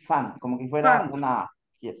 Fun, como que fuera Fun. una,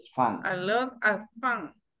 yes, fun. A lot of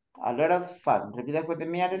fun. A lot of fun. Repita después de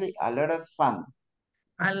mí, Arely. A lot of fun.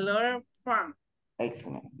 A lot of fun.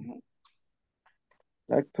 Excellent.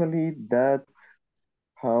 Actually, that's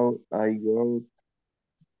how I got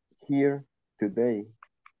here today.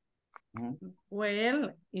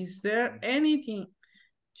 Well, is there anything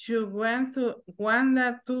you want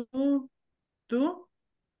to do?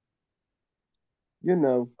 You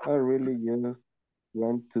know, I really just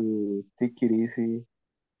want to take it easy.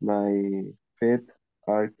 My feet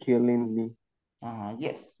are killing me.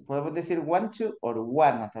 Yes. Podemos decir want to or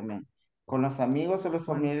wanna también. Con los amigos o los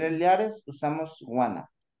familiares usamos wanna.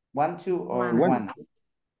 Want to or wanna.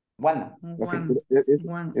 Wanna. Es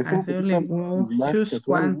un poquito más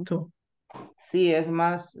casual, ¿no? to. Sí, es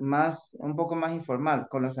un poco más informal.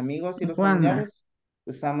 Con los amigos y los familiares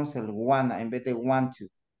usamos el wanna en vez de want to. En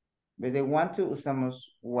vez de want to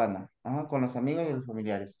usamos wanna. Con los amigos y los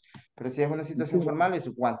familiares. Pero si es una situación formal es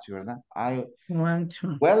want to, ¿verdad? Want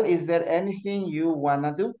to. Well, is there anything you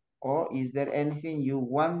wanna do? Or is there anything you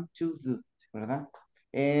want to do? ¿Verdad?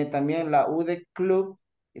 También la U de club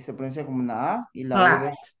se pronuncia como una A y la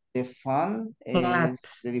U de fun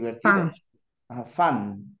es de divertido.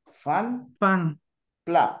 Fun.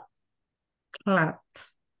 Clap.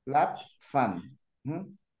 Fun.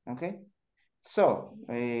 Okay. So,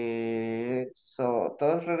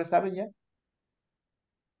 ¿todos regresaron ya?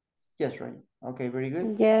 Yes, right. Okay, very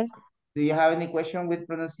good. Yes. Do you have any question with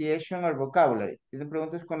pronunciation or vocabulary? ¿Tienen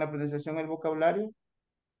preguntas con la pronunciación y el vocabulario?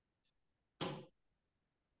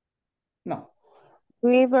 No.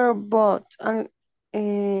 Riverboat.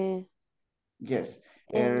 Yes.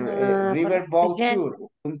 Riverboat Tour.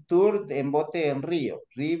 Un tour en bote en río.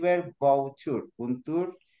 Riverboat Tour. Un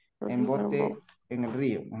tour en bote en el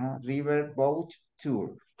río. Riverboat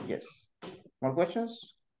Tour. Yes. More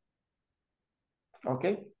questions?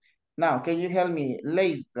 Okay. Now, can you help me,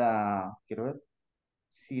 Leida? Quiero ver.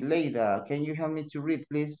 Sí, Leida, can you help me to read,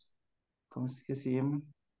 please? ¿Cómo es que se llama?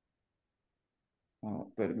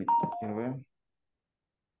 Oh, permítame, quiero ver.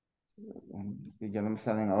 Ya no me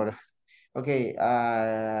salen ahora. Ok,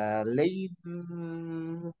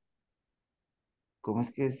 Leida. ¿Cómo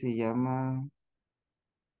es que se llama?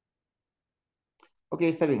 Ok,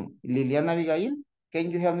 está bien. Liliana Abigail,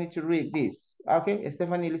 can you help me to read this? Ok,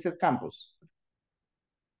 Stephanie Lizeth Campos.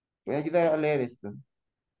 ¿Puede ayudar a leer esto?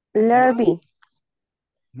 Letter B.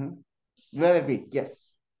 Letter B,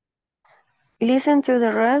 yes. Listen to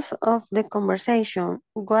the rest of the conversation.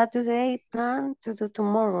 What do they plan to do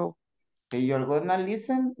tomorrow? Okay, you're gonna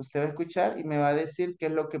listen, usted va a escuchar y me va a decir qué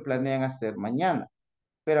es lo que planean hacer mañana.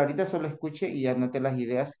 Pero ahorita solo escuche y anote las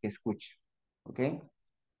ideas que escuche. ¿Ok?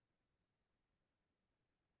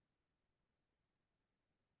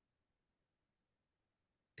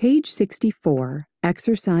 Page 64,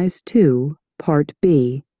 Exercise 2, Part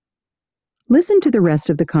B. Listen to the rest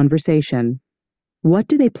of the conversation. What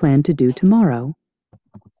do they plan to do tomorrow?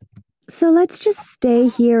 So let's just stay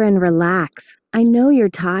here and relax. I know you're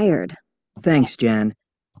tired. Thanks, Jan.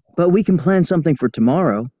 But we can plan something for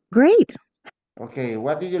tomorrow. Great. Ok,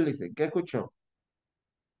 what did you listen? ¿Qué escuchó?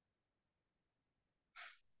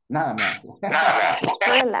 Nada más.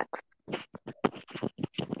 Relax.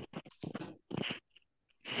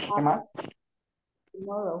 ¿Qué más?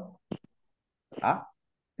 Tomorrow. ¿Ah?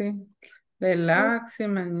 Sí. Relax y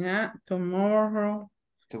mañana, tomorrow.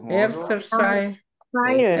 Tomorrow. Exercise.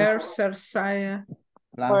 Tired. Exercise.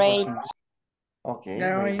 Plan for Great. tomorrow. Ok, Great.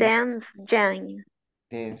 very good. Dance, Jane.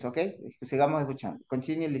 Thanks, ok. Sigamos escuchando.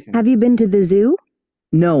 Continue listening. Have you been to the zoo?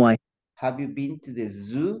 No, I Have you been to the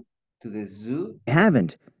zoo? To the zoo?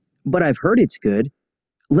 haven't. But I've heard it's good.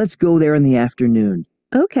 Let's go there in the afternoon.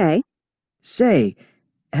 Okay. Say,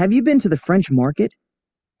 have you been to the French market?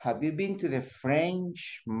 Have you been to the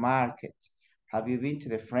French market? Have you been to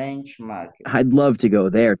the French market? I'd love to go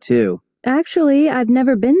there, too. Actually, I've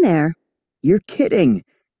never been there. You're kidding.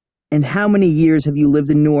 And how many years have you lived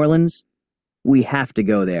in New Orleans? We have to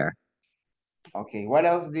go there. Okay, what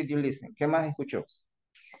else did you listen? ¿Qué más escuchó?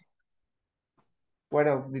 What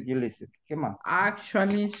else did you listen? ¿Qué más?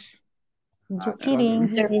 Actually. You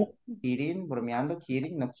kidding. Kidding, bromeando,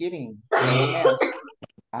 kidding, no kidding. No bromeas.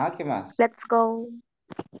 Ah, ¿qué más? Let's go.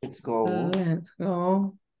 Let's go. Let's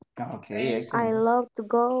go. Okay, I excellent. love to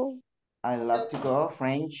go. I love to go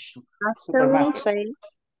French Actually, supermarket.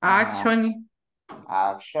 Actually.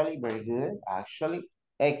 Actually, very good. Actually,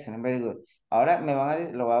 excellent, very good. Ahora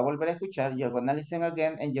lo va a volver a escuchar. You're gonna listen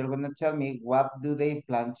again and you're gonna tell me what do they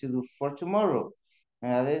plan to do for tomorrow. Me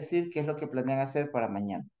va a decir qué es lo que planean hacer para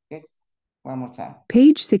mañana. Okay? One more time.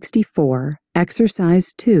 Page 64,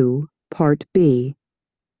 Exercise 2, Part B.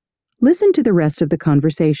 Listen to the rest of the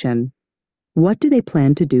conversation. What do they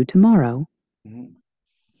plan to do tomorrow?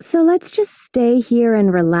 So let's just stay here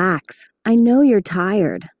and relax. I know you're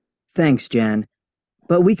tired. Thanks, Jan.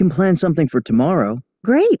 But we can plan something for tomorrow.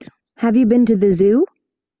 Great. Have you been to the zoo?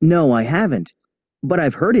 No, I haven't. But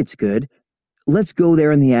I've heard it's good. Let's go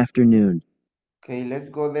there in the afternoon. Okay, let's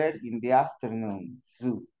go there in the afternoon.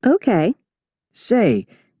 Zoo. Okay. Say,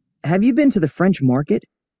 have you been to the French market?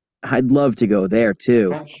 I'd love to go there, too.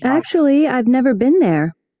 French market. Actually, I've never been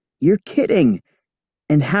there. You're kidding.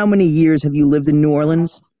 And how many years have you lived in New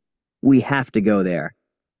Orleans? We have to go there.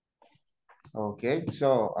 Okay,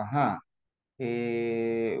 so,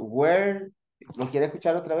 where, ¿lo quiere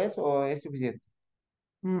escuchar otra vez o es suficiente?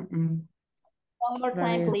 One more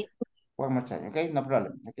time, please. One more time, okay, no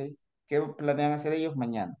problem, okay. ¿Qué planean hacer ellos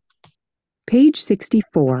mañana? Page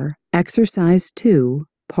 64, Exercise 2,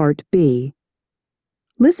 Part B.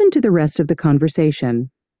 Listen to the rest of the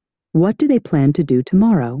conversation. What do they plan to do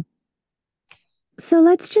tomorrow? So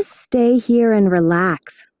let's just stay here and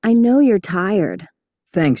relax. I know you're tired.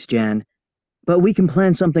 Thanks, Jan. But we can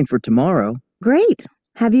plan something for tomorrow. Great.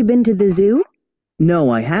 Have you been to the zoo?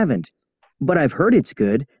 No, I haven't. But I've heard it's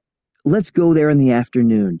good. Let's go there in the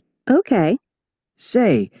afternoon. Okay.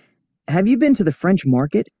 Say, have you been to the French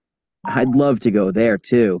market? I'd love to go there,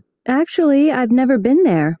 too. Actually, I've never been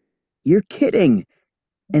there. You're kidding.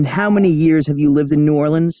 And how many years have you lived in New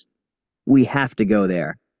Orleans? We have to go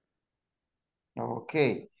there.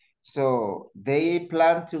 Okay, so they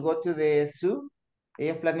plan to go to the zoo.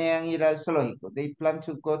 Ellos planean ir al zoológico. They plan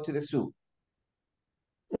to go to the zoo.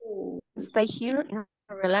 stay here and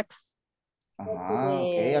relax. Ajá,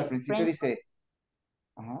 ok. Al principio dice,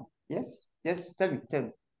 ajá, yes, yes, tell me, tell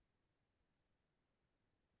me.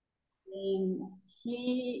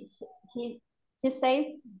 She said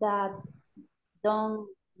that don't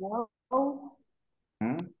know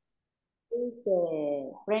is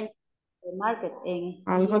the French market in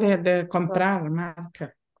Algo de comprar,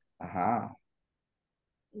 marca. Ajá.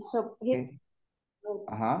 So Okay.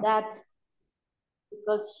 Ajá. that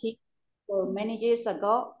because she for many years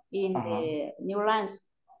ago in the New Lands.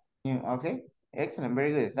 Okay, excellent,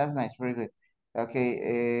 very good. That's nice, very good.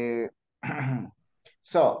 Okay,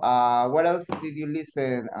 so what else did you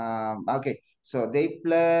listen? Okay, so they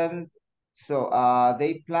plan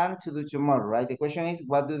to do tomorrow, right? The question is,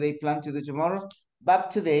 what do they plan to do tomorrow?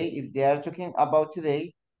 But today, if they are talking about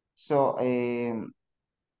today, so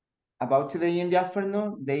about today in the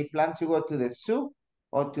afternoon, they plan to go to the zoo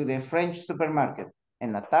or to the French supermarket.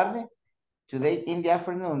 En la tarde, today in the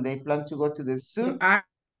afternoon, they plan to go to the zoo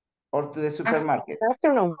or to the supermarket.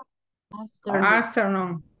 Afternoon.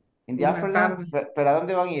 Afternoon. In the afternoon, ¿pero a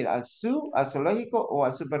dónde van a ir? ¿Al zoo, al zoológico o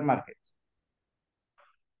al supermarket?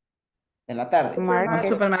 En la tarde. Al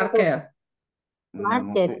supermarket.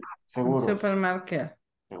 No sé, seguros. Supermarket.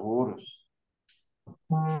 Seguros.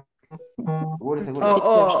 Seguros.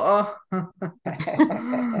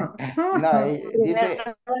 No, dice...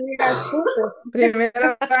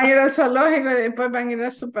 Primero van a ir al zoológico y después van a ir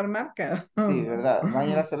al supermercado. Sí, ¿verdad? Van a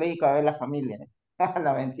ir al zoológico a ver la familia.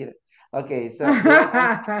 No, mentira. Okay, so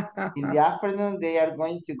in the afternoon, they are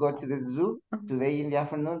going to go to the zoo. Today in the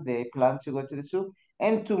afternoon, they plan to go to the zoo.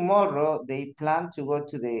 And tomorrow, they plan to go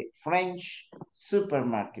to the French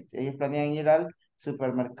supermarket. Ellos planean ir al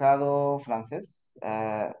supermercado francés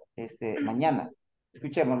mañana.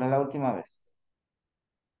 Escuchémoslo la última vez.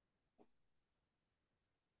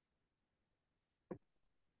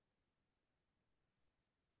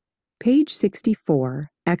 Page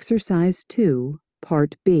 64, Exercise 2,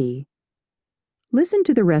 Part B. Listen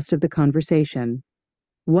to the rest of the conversation.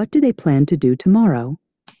 What do they plan to do tomorrow?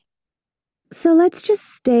 So let's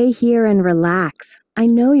just stay here and relax. I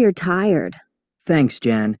know you're tired. Thanks,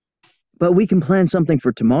 Jan. But we can plan something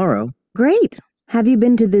for tomorrow. Great. Have you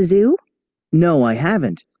been to the zoo? No, I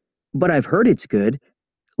haven't. But I've heard it's good.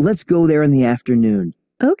 Let's go there in the afternoon.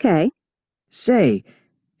 Okay. Say,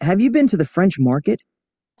 have you been to the French market?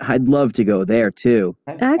 I'd love to go there, too.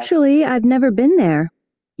 Actually, I've never been there.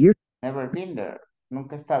 You're Never been there.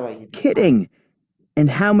 Nunca estaba ahí. kidding. And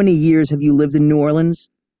how many years have you lived in New Orleans?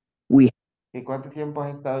 ¿Y cuánto tiempo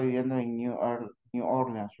has estado viviendo en New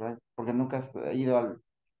Orleans, right? Porque nunca has ido al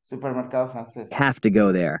supermercado francés. Have to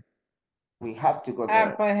go there. We have to go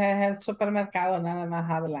there. Pues es el supermercado, nada más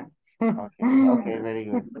hablan. Okay, very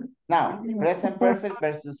good. Now, present perfect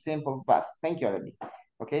versus simple past. Thank you, Arely.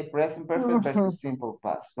 Okay, present perfect versus simple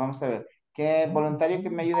past. Vamos a ver. ¿Qué voluntario que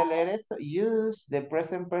me ayude a leer esto? Use the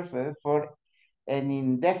present perfect for an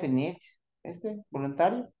indefinite.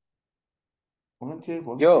 ¿Voluntario? Volunteer.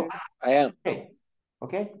 Yo, I am.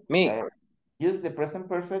 Okay. Me. Use the present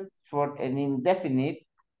perfect for an indefinite.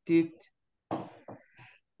 Sí,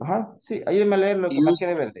 ayúdeme a leer lo que marque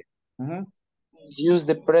de verde. Use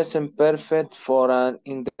the present perfect for an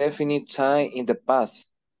indefinite time in the past.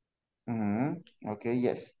 Okay,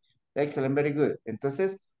 yes. Excellent, very good.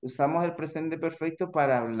 Entonces, usamos el presente perfecto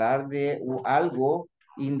para hablar de algo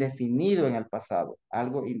indefinido en el pasado.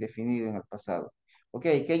 Algo indefinido en el pasado.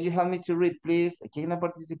 Okay, can you help me to read, please? ¿Quién ha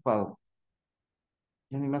participado?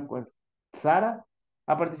 Yo ni me acuerdo. ¿Sara?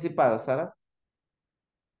 ¿Ha participado, Sara?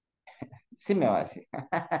 Sí me va a decir.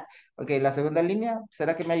 Ok, la segunda línea,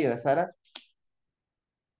 ¿será que me ayuda, Sara?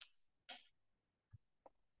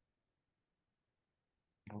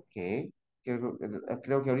 Ok,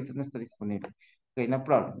 creo que ahorita no está disponible. Ok, no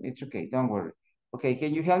problem. It's okay, don't worry. Okay,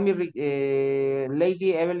 can you help me,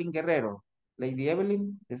 Lady Evelyn Guerrero? Lady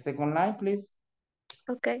Evelyn, the second line, please.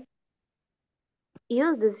 Okay.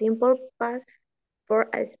 Use the simple past for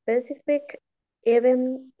a specific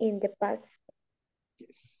event in the past.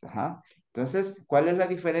 Yes. Entonces, ¿cuál es la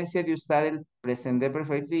diferencia de usar el presente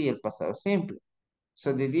perfecto y el pasado simple?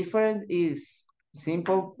 So the difference is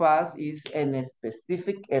simple past is a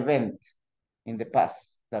specific event in the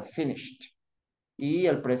past that finished. Y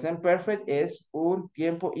el present perfect es un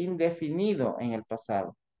tiempo indefinido en el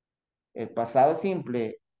pasado. El pasado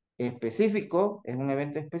simple específico es un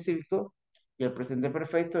evento específico y el presente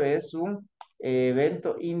perfecto es un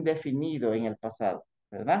evento indefinido en el pasado,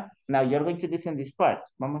 ¿verdad? Now you're going to listen this part.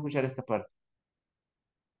 Vamos a escuchar esta parte.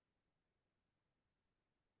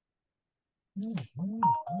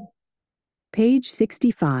 Page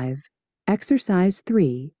 65, Exercise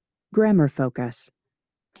 3, Grammar Focus.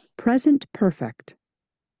 Present perfect.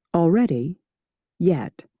 Already,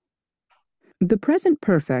 yet. The present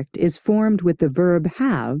perfect is formed with the verb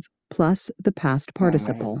have plus the past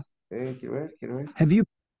participle. Quiero ver. Have you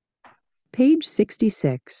Page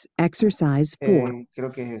 66, exercise 4.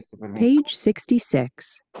 Creo que es este, permítame. Page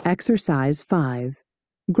 66, exercise 5.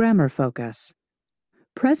 Grammar focus.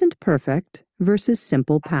 Present perfect versus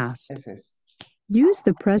simple past. Ese es. Use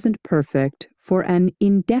the present perfect for an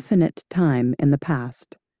indefinite time in the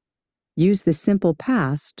past. Use the simple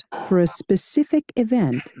past for a specific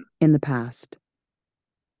event in the past.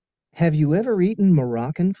 Have you ever eaten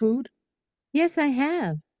Moroccan food? Yes, I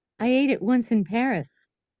have. I ate it once in Paris.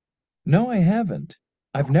 No, I haven't.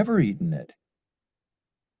 I've never eaten it.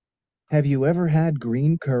 Have you ever had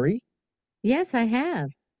green curry? Yes, I have.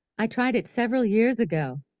 I tried it several years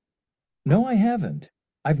ago. No, I haven't.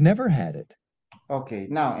 I've never had it. Ok,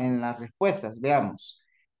 now, en las respuestas, veamos.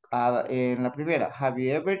 En la primera, have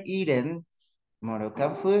you ever eaten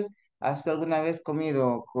Moroccan food? ¿Has tú alguna vez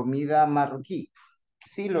comido comida marroquí?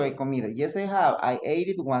 Sí, lo he comido. Yes, I have. I ate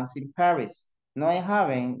it once in Paris. No, I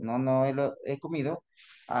haven't. No he comido.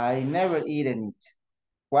 I never eaten it.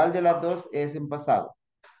 ¿Cuál de las dos es en pasado?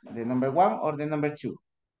 ¿The number one or the number two?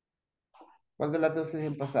 ¿Cuál de las dos es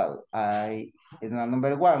en pasado? En la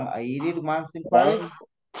number one, I ate it once in Paris.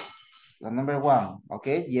 La number one,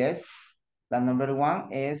 ok, yes. La number one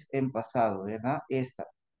es en pasado, ¿verdad? Esta.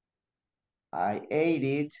 I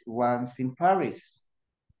ate it once in Paris.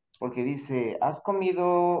 Porque dice, ¿has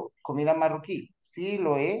comido comida marroquí? Sí,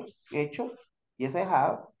 lo he hecho. Yes, I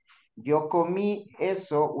have. Yo comí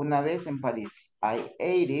eso una vez en París. I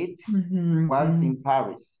ate it once in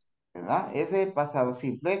Paris. ¿Verdad? Ese es pasado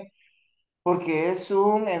simple. Porque es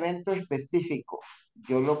un evento específico.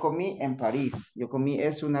 Yo lo comí en París. Yo comí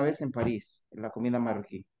eso una vez en París, la comida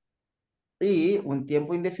marroquí. Y un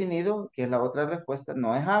tiempo indefinido, que es la otra respuesta,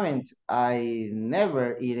 no, I haven't. I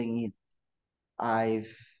never eaten it. I've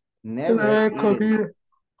never eaten it.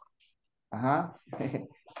 Ajá.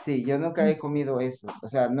 Sí, yo nunca he comido eso. O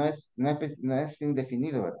sea, no es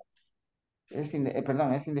indefinido, ¿verdad?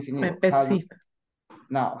 Perdón, es indefinido.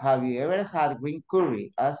 Now, have you ever had green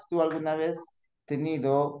curry? ¿Has tú alguna vez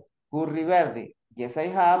tenido curry verde? Yes, I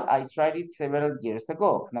have. I tried it several years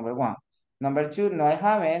ago. Number one. Number two, no, I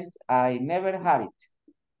haven't. I never had it.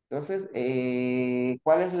 Entonces,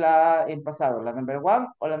 ¿cuál es la en pasado? ¿La number one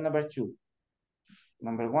o la number two?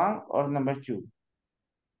 Number one or number two?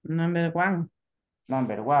 Number one.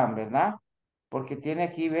 Number one, ¿verdad? Porque tiene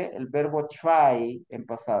aquí, ve, el verbo try en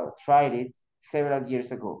pasado. Tried it several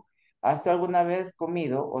years ago. ¿Has tú alguna vez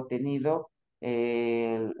comido o tenido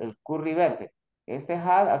el curry verde? Este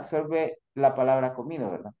had absorbe la palabra comido,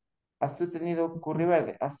 ¿verdad? ¿Has tú tenido curry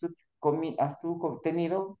verde? ¿Has tú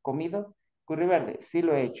tenido, comido curry verde? Sí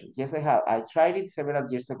lo he hecho. Yes, I have. I tried it several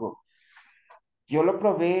years ago. Yo lo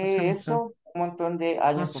probé eso un montón de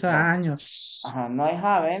años atrás. años. Ajá, no, I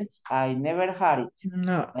haven't. I never had it.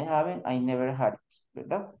 No. I haven't. I never had it.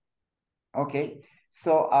 ¿Verdad? Okay.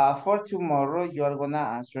 So, for tomorrow, you are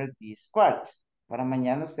gonna answer this part. Para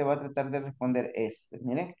mañana usted va a tratar de responder este.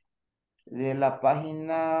 Mire, de la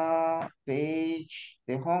página page,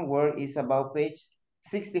 the homework is about page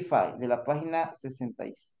 65, de la página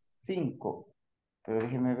 65. Pero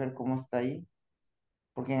déjeme ver cómo está ahí,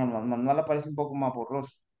 porque en el manual aparece un poco más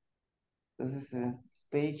borroso. Entonces, es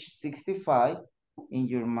page 65 in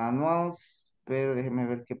your manuals, pero déjeme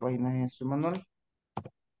ver qué página es en su manual.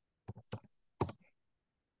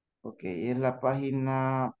 Ok, es la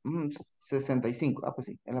página 65. Ah, pues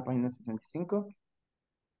sí, es la página 65.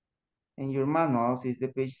 En your manuals is the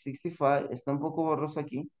page 65. Está un poco borroso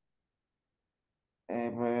aquí.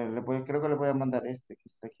 Pero creo que le voy a mandar este que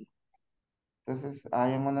está aquí. Entonces,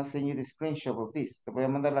 I am gonna send you the screenshot of this. Le voy a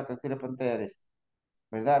mandar la captura de pantalla de este.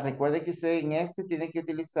 ¿Verdad? Recuerde que usted en este tiene que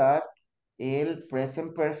utilizar el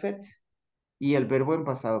present perfect y el verbo en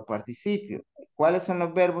pasado participio. ¿Cuáles son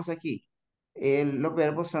los verbos aquí? Los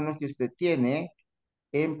verbos son los que usted tiene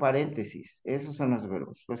en paréntesis. Esos son los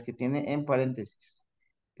verbos, los que tiene en paréntesis.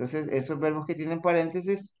 Entonces, esos verbos que tienen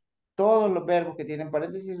paréntesis, todos los verbos que tienen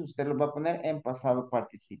paréntesis, usted los va a poner en pasado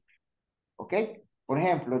participio. ¿Ok? Por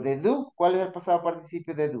ejemplo, de do, ¿cuál es el pasado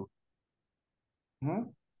participio de do?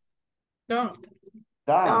 Done.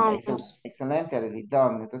 Done. Excelente, Arely.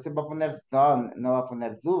 Done. Entonces va a poner done, no va a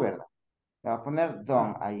poner do, ¿verdad? Va a poner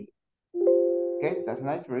done ahí. Ok, that's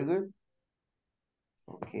nice, very good.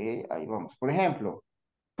 Ok, ahí vamos. Por ejemplo,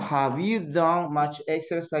 have you done much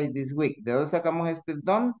exercise this week? ¿De dónde sacamos este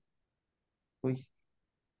done? Uy.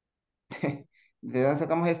 ¿De dónde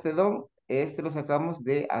sacamos este done? Este lo sacamos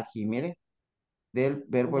de aquí, mire. Del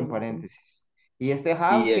verbo en paréntesis. ¿Y este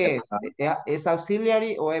have qué es? ¿Es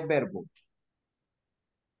auxiliary o es verbo?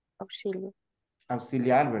 Auxilio.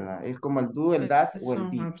 Auxiliar, ¿verdad? Es como el do, el das o el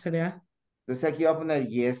be. Entonces aquí va a poner,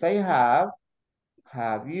 yes, I have.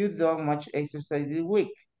 Have you done much exercise this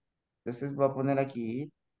week? Entonces voy a poner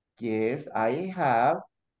aquí, yes, I have,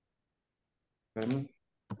 espérame,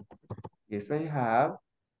 yes, I have,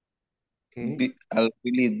 okay.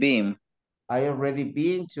 Already been. I already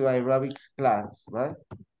been to aerobics class, right?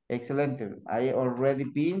 Excellent. I already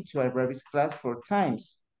been to aerobics class 4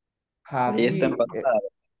 times. Have Ahí está en you? pasado.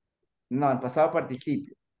 No, en pasado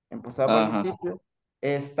participio. En pasado Ajá. participio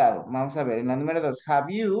he estado. Vamos a ver, en la número 2,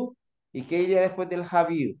 have you? ¿Y qué iría después del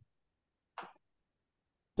have you?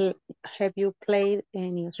 Have you played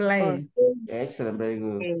any sport? Play. Excellent, very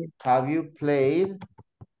good. Have you played?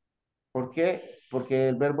 ¿Por qué? Porque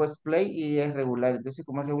el verbo es play y es regular. Entonces,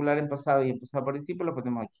 como es regular en pasado y en pasado participio, lo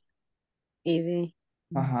ponemos aquí. Ed.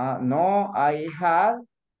 Ajá. No, I had.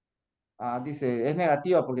 Dice, es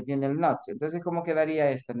negativa porque tiene el not. Entonces, ¿cómo quedaría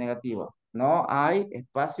esta negativa? No hay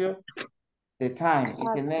espacio de time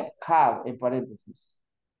y tiene have en paréntesis.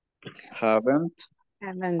 Haven't.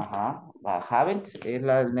 Ajá. Haven't es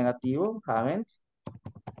el negativo, haven't.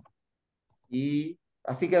 Y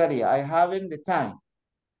así quedaría. I haven't the time.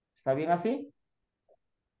 ¿Está bien así?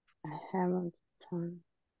 I haven't time.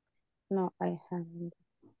 No, I haven't.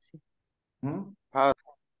 ¿Mm?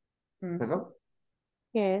 ¿Perdón?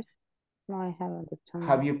 Yes. No, I haven't the time.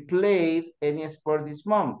 Have you played any sport this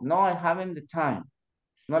month? No, I haven't the time.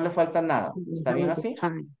 No le falta nada. ¿Está bien así?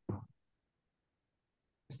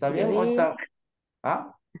 ¿Está Yo bien o diría, está?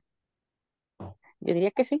 ¿Ah? yo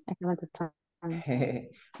diría que sí. I haven't the time.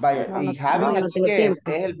 Vaya, No, ¿y no, haven't no, no aquí tengo qué es?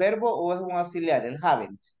 tiempo. ¿Es el verbo o es un auxiliar? El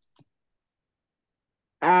haven't.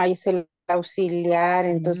 Es el auxiliar,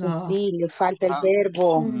 entonces No. sí, le falta el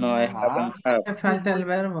verbo. No, I haven't have. Le falta el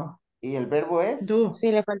verbo. ¿Y el verbo es? Do.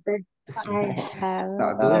 Sí, le falta el I have.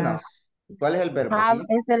 No, do no. ¿Cuál es el verbo Have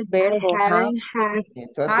aquí? es el verbo. Have. Y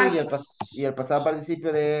entonces, Has. y el pasado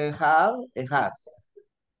participio de have es has.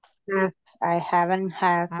 I haven't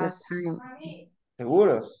has the Has. time.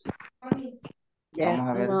 ¿Seguros? Yes, Vamos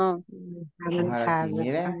a ver. no. Vamos Haven't a ver aquí, has the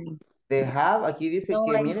miren. time. The have, aquí dice No,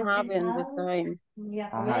 que, I miren. haven't the time.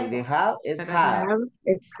 Ajá, y the have es Pero had. Have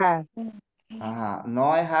es has. Ajá,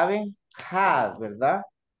 no I haven't had, ¿verdad?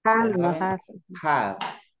 I No haven't has. had.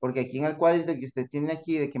 Porque aquí en el cuadrito que usted tiene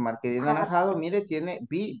aquí de que marqué de naranjado, mire, tiene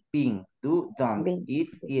be, been, do, done, Been. eat,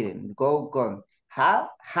 eaten, go, gone, have,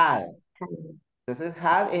 had. Entonces,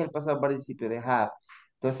 had es el pasado participio de have.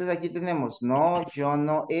 Entonces, aquí tenemos, no, yo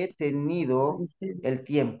no he tenido el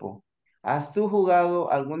tiempo. ¿Has tú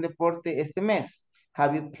jugado algún deporte este mes?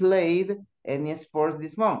 Have you played any sports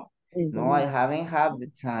this month? No, I haven't had the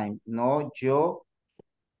time. No, yo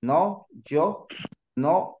no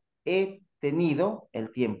he tenido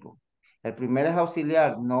el tiempo. El primero es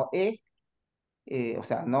auxiliar, no he, o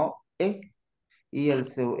sea, no he, y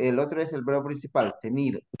el otro es el verbo principal,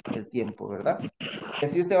 tenido el tiempo, ¿verdad? Y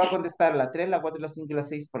así usted va a contestar la 3, la 4, la 5 y la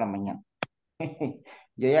 6 para mañana.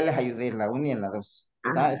 Yo ya les ayudé en la 1 y en la 2.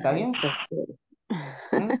 ¿Está bien?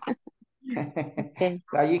 ¿Mm? Okay.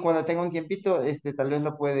 Allí cuando tenga un tiempito, tal vez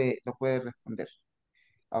lo puede responder.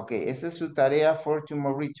 Ok, esa es su tarea for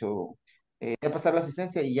tomorrow. Voy a pasar la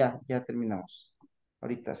asistencia y ya terminamos.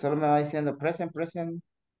 Ahorita, solo me va diciendo present,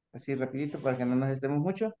 así rapidito para que no nos estemos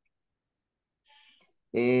mucho.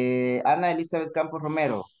 Ana Elizabeth Campos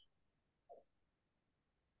Romero.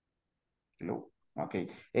 Hello. Ok.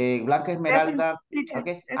 Blanca Esmeralda. Ok.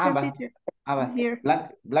 Va. Va.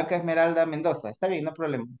 Blanca Esmeralda Mendoza. Está bien, no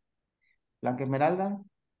problema. Blanca Esmeralda.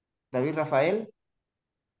 David Rafael.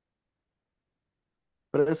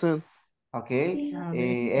 Present. Ok. A ver.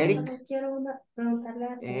 Eric. Quiero preguntarle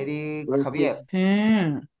algo. Eric Present. Javier.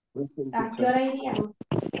 Present, ¿A qué teacher. hora irían?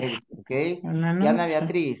 Eric, ok. En la Diana noche.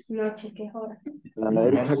 Beatriz. Noche, ¿qué hora?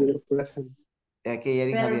 Eric Javier, present. Ok,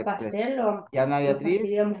 Eric ¿Pero el Javier. pastel o Diana lo Beatriz.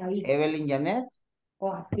 fastidiamos ahí? Evelyn Janet.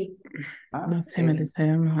 O aquí. No sé, me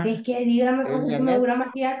deseo mejor. Es que dígame Evelyn porque se me Janet. dura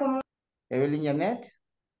maquillar como... Evelyn Janet.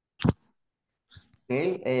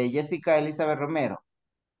 Ok. Jessica Elizabeth Romero.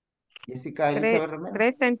 Jessica Elizabeth Romero.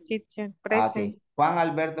 Present teacher, Ok. present. Juan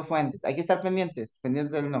Alberto Fuentes. Hay que estar pendientes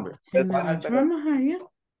del nombre. En la noche vamos a ir.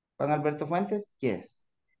 Juan Alberto Fuentes. Yes.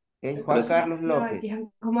 Ok. Juan Present. Carlos López.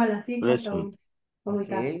 Como a las 5 Present. muy Ok.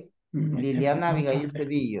 tarde. Liliana Abigail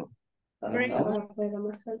Cedillo. Ahora puedo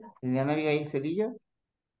almorzar sola. Liliana Abigail Cedillo.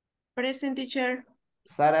 Present teacher.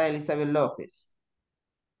 Sara Elizabeth López.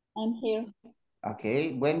 I'm here. Ok.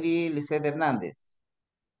 Wendy Lisset Hernández.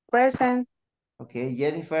 Present. Ok.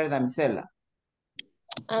 Jennifer Damisela.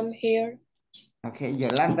 I'm here. Ok.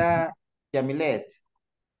 Yolanda Yamilet.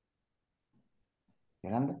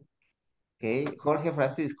 Yolanda. Ok. Jorge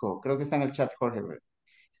Francisco. Creo que está en el chat Jorge. ¿Verdad?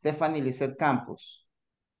 Stephanie Lisset Campos.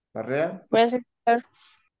 Barrera. Present.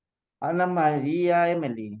 Ana María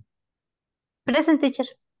Emily. Present teacher.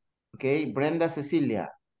 Ok. Brenda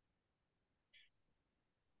Cecilia.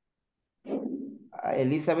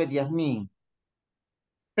 Elizabeth Yasmin.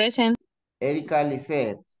 Present. Erika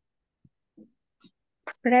Lisette.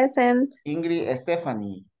 Present. Ingrid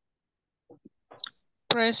Stephanie.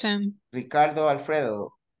 Present. Ricardo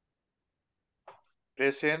Alfredo.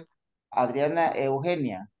 Present. Adriana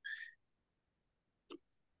Eugenia.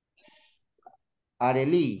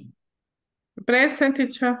 Arely. Present,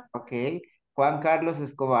 teacher. Ok. Juan Carlos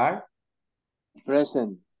Escobar.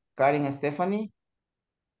 Present. Karen Stephanie.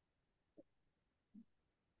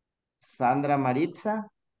 Sandra Maritza.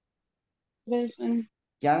 Present.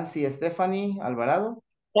 Yancy Stephanie Alvarado.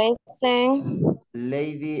 Present.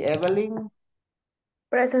 Lady Evelyn.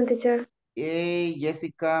 Present, teacher. Y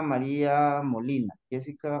Jessica María Molina.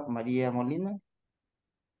 Jessica María Molina.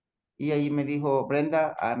 Y ahí me dijo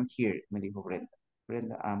Brenda, I'm here. Me dijo Brenda.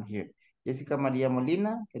 Brenda, I'm here. Jessica María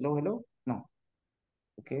Molina. Hello, hello. No.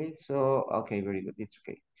 Okay, so, okay, very good. It's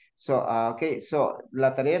okay. So, okay, so,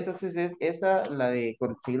 la tarea entonces es esa, la de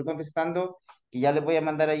seguir contestando, y ya les voy a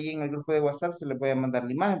mandar ahí en el grupo de WhatsApp, se les voy a mandar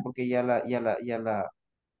la imagen, porque ya le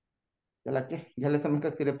también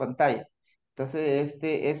capturé pantalla. Entonces,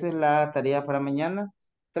 esa es la tarea para mañana.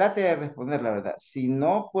 Trate de responder, la verdad. Si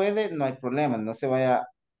no puede, no hay problema. ¿Qué?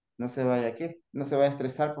 No se vaya a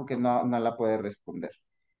estresar porque no la puede responder.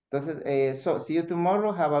 Entonces, so, see you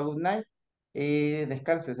tomorrow. Have a good night.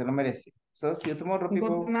 Descanse, se lo merece. So, see you tomorrow,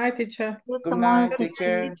 people. Good night, teacher. Good night. Take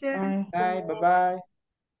care. Bye. Bye. Bye-bye.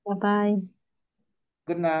 Bye-bye.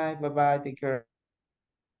 Good night. Bye-bye. Take care.